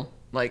meal,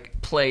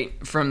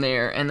 plate from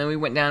there, and then we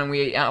went down and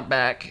we ate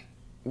Outback.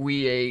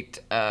 We ate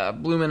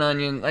bloomin'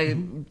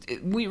 onion.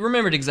 We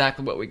remembered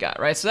exactly what we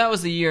got, right? So that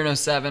was the year in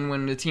 2007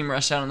 when the team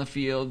rushed out on the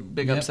field,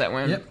 big upset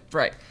win. Yep.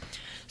 Right.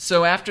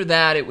 So after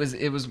that, it was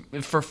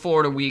for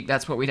Florida week.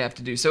 That's what we'd have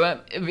to do.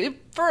 So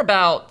for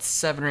about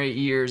 7 or 8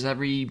 years,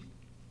 every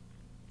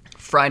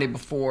Friday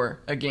before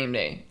a game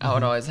day, I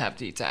would always have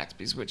to eat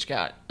Zaxby's, which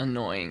got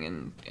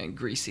annoying and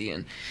greasy,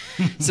 and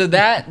so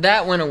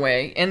that went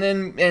away. And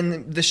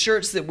then the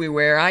shirts that we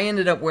wear, I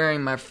ended up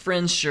wearing my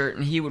friend's shirt,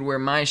 and he would wear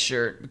my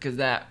shirt because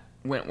that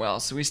went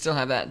well. So we still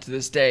have that to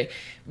this day.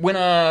 When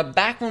I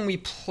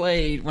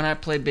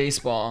played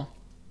baseball,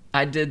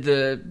 I did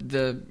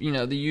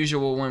the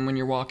usual one when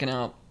you're walking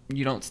out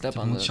you don't step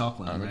on the chalk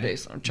line, on the right?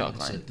 baseline chalk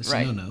line, That's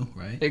right? no,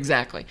 right?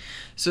 Exactly.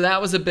 So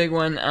that was a big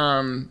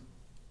one.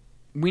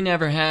 We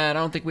never had. I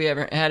don't think we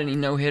ever had any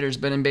no hitters.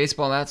 But in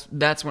baseball,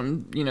 that's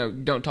when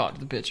don't talk to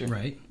the pitcher.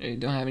 Right. You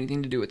don't have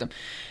anything to do with them.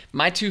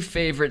 My two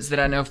favorites that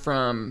I know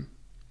from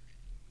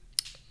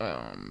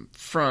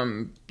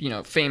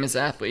famous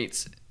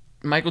athletes,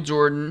 Michael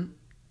Jordan.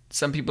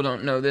 Some people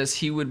don't know this.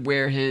 He would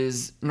wear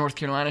his North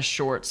Carolina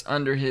shorts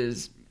under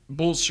his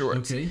Bulls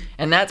shorts, Okay.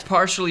 and that's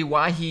partially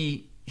why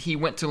he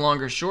went to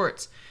longer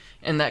shorts,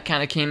 and that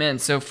kind of came in.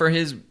 So for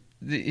his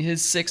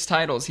 6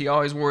 titles, he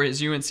always wore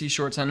his UNC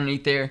shorts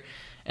underneath there.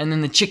 And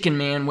then the chicken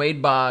man,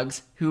 Wade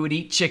Boggs, who would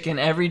eat chicken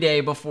every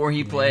day before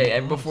he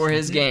played, before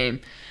his game.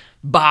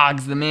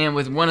 Boggs, the man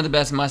with one of the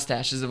best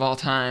mustaches of all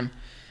time,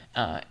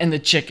 and the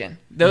chicken.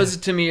 Those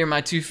to me are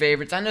my two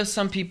favorites. I know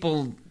some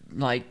people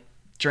like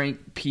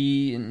drink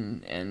pee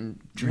and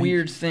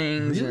weird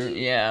things.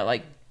 Really?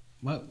 And,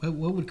 What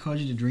would cause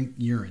you to drink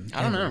urine?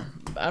 I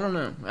don't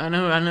know.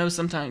 I know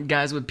sometimes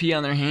guys would pee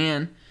on their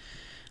hand.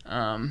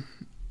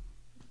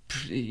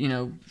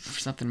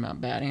 Something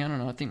about batting. I don't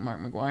know. I think Mark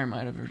McGwire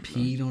might have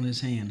peed on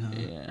his hand, huh?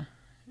 Yeah.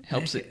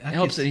 Helps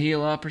it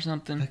heal up or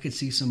something. I could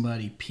see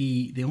somebody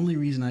pee. The only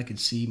reason I could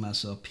see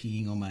myself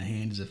peeing on my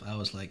hand is if I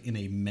was in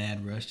a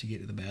mad rush to get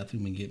to the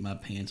bathroom and get my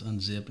pants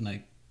unzipped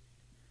and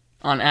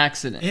on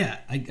accident. Yeah,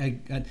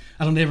 I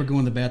don't ever go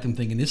in the bathroom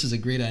thinking this is a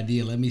great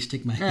idea. Let me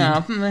stick my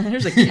hand. Oh, man,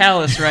 there's a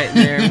callus right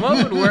there.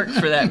 What would work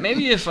for that?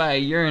 Maybe if I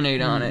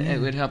urinate on it,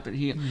 it would help it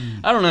heal.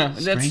 I don't know.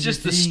 That's Stranger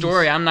just the things.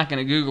 story. I'm not going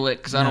to Google it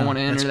because I don't want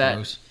to enter that.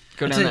 Gross.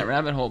 Go down that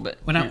rabbit hole. But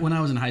when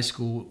I was in high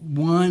school,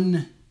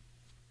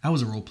 I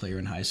was a role player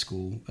in high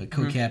school, a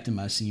co-captain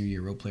my senior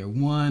year role player.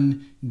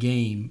 One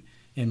game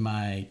in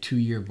my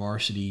 2-year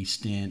varsity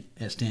stint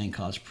at Stanton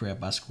College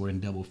Prep, I scored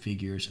in double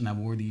figures, and I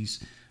wore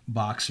these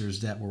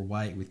boxers that were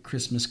white with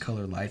Christmas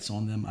color lights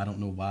on them. I don't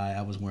know why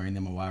I was wearing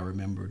them or why I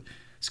remembered.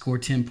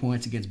 Scored 10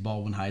 points against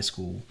Baldwin High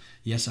School.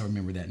 Yes, I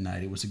remember that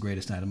night. It was the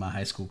greatest night of my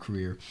high school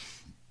career.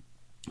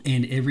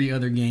 And every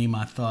other game,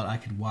 I thought I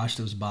could wash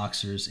those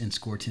boxers and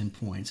score 10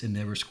 points and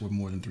never score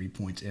more than 3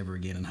 points ever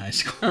again in high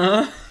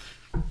school.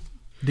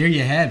 There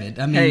you have it.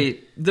 I mean,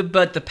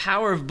 but the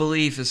power of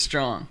belief is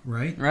strong.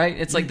 Right? Right?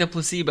 It's like the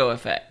placebo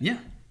effect. Yeah.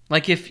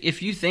 Like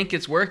if you think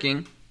it's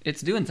working,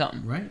 it's doing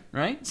something. Right.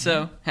 Right?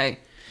 So, hey,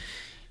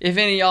 if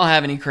any of y'all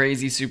have any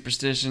crazy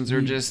superstitions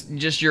or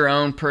just your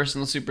own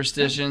personal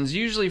superstitions,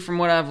 usually from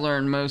what I've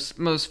learned,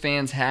 most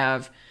fans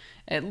have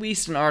at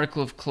least an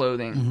article of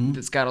clothing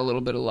that's got a little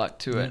bit of luck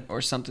to it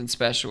or something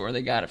special, or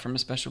they got it from a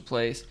special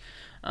place.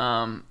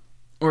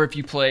 Or if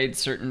you played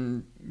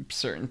certain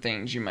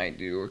things you might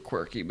do or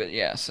quirky. But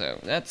yeah, so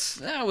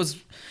that was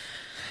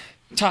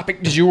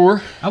topic du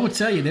jour. I would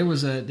tell you there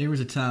was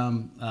a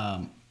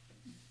time,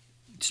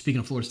 speaking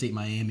of Florida State,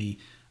 Miami,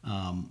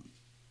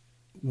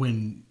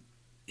 when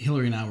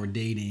Hillary and I were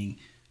dating,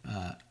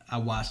 I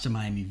watched a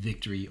Miami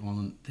victory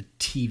on the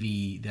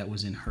TV that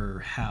was in her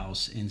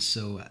house. And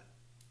so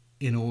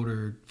in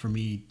order for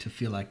me to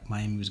feel like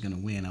Miami was going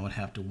to win, I would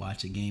have to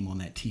watch a game on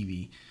that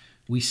TV.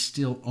 We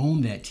still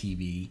own that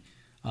TV.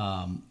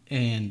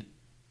 And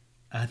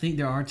I think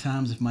there are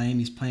times if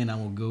Miami's playing, I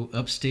will go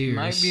upstairs.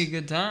 Might be a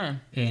good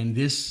time. And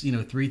this,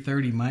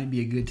 3:30 might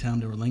be a good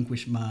time to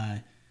relinquish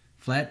my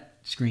flat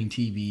screen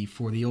TV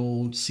for the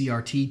old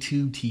CRT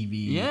tube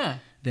TV. Yeah.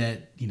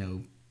 That,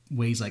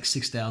 weighs like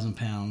 6,000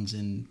 pounds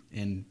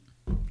and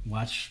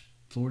watch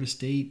Florida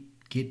State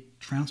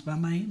get trounced by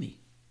Miami.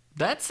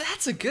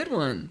 That's a good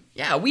one.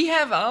 Yeah,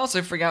 I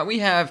also forgot, we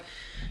have,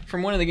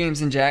 from one of the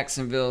games in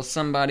Jacksonville,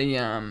 somebody,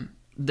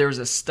 there was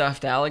a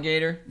stuffed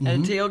alligator at a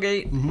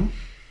tailgate. Mm-hmm.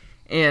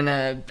 And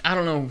I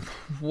don't know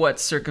what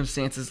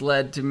circumstances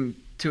led to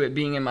it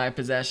being in my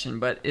possession,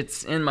 but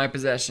it's in my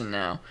possession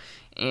now.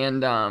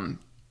 And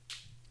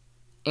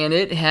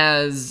it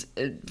has,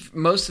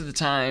 most of the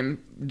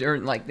time,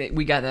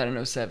 we got that in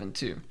 2007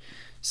 too.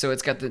 So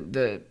it's got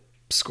the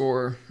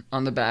score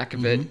on the back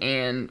of it.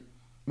 And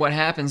what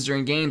happens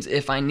during games,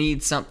 if I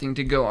need something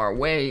to go our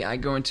way, I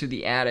go into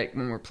the attic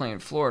when we're playing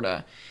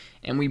Florida,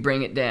 and we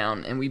bring it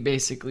down, and we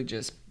basically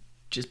just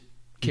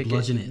kick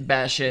it,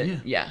 bash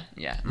it. Yeah.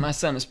 My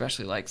son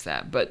especially likes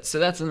that. But so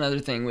that's another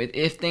thing with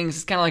if things.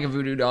 It's kind of like a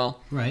voodoo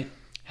doll. Right.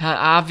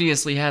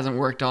 Obviously hasn't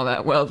worked all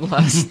that well the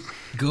last.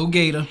 Go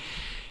Gator.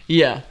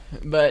 Yeah,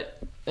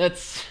 but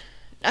that's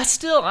I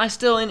still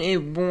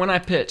when I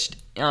pitched,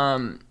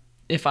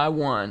 if I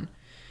won,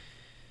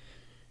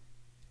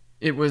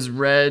 it was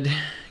red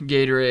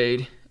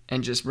Gatorade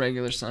and just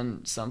regular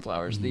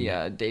sunflowers,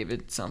 the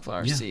David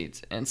sunflower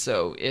seeds. And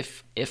so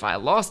if I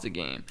lost the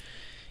game,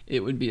 it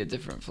would be a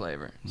different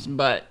flavor.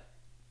 But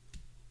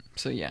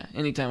so yeah,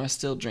 anytime I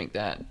still drink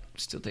that,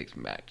 still takes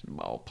me back to the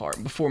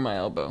ballpark before my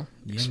elbow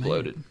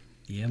exploded. Man.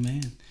 Yeah,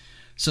 man.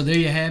 So there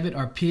you have it.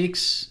 Our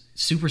picks,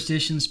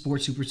 superstitions,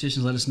 sports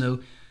superstitions. Let us know.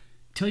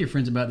 Tell your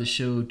friends about the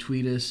show.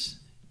 Tweet us.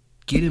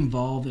 Get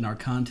involved in our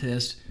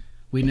contest.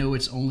 We know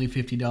it's only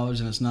 $50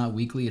 and it's not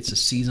weekly. It's a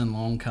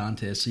season-long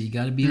contest, so you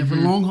got to be in for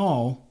the long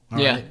haul. All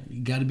right?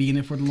 You got to be in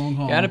it for the long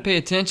haul. Got to pay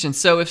attention.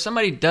 So if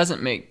somebody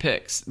doesn't make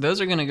picks, those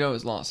are going to go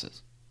as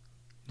losses.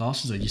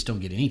 Losses, or just don't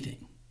get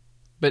anything.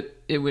 But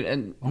it would,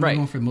 I'm right?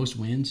 going for most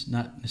wins,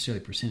 not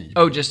necessarily percentage.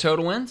 Oh, just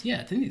total wins?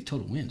 Yeah, I think it's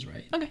total wins,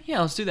 right? Okay, yeah,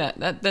 let's do that.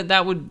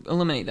 That would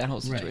eliminate that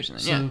whole situation.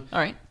 Right. Then. So,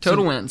 all right,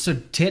 total wins. So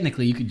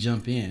technically, you could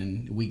jump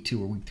in week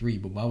 2 or week 3,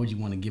 but why would you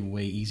want to give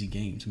away easy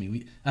games? I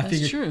mean,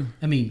 That's true.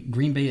 I mean,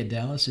 Green Bay at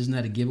Dallas, isn't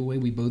that a giveaway?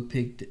 We both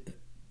picked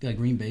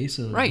Green Bay,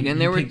 so right, and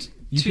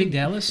you picked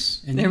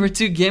Dallas, and there were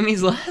 2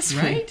 gimmies last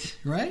week.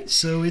 Right.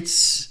 So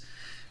it's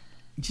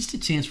just a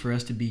chance for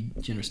us to be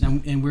generous. Now,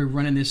 and we're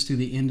running this through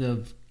the end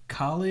of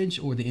college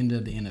or the end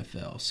of the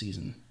NFL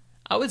season.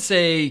 I would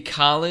say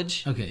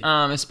college. Okay.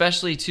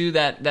 Especially too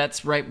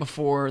that's right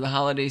before the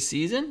holiday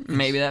season.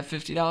 Maybe that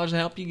 $50 will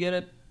help you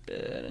get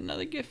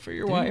another gift for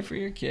your wife or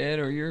your kid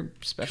or your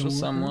special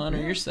someone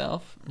or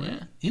yourself. Right.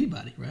 Yeah.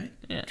 Anybody, right?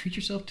 Yeah. Treat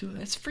yourself to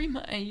it. It's free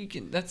money.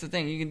 That's the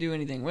thing. You can do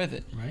anything with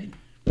it. Right.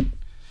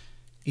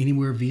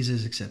 Anywhere Visa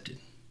is accepted.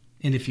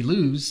 And if you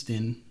lose,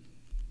 then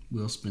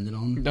we'll spend it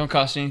on. Don't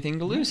cost you anything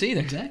to lose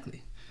either.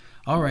 Exactly.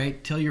 All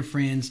right. Tell your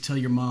friends, tell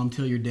your mom,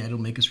 tell your dad. It'll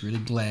make us really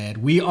glad.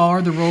 We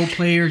are the Role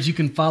Players. You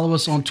can follow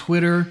us on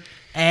Twitter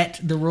at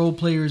the Role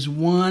Players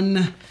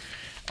 1.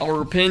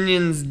 Our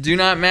opinions do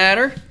not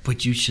matter,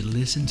 but you should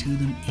listen to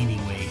them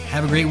anyway.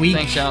 Have a great week.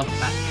 Thanks, y'all.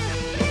 Bye.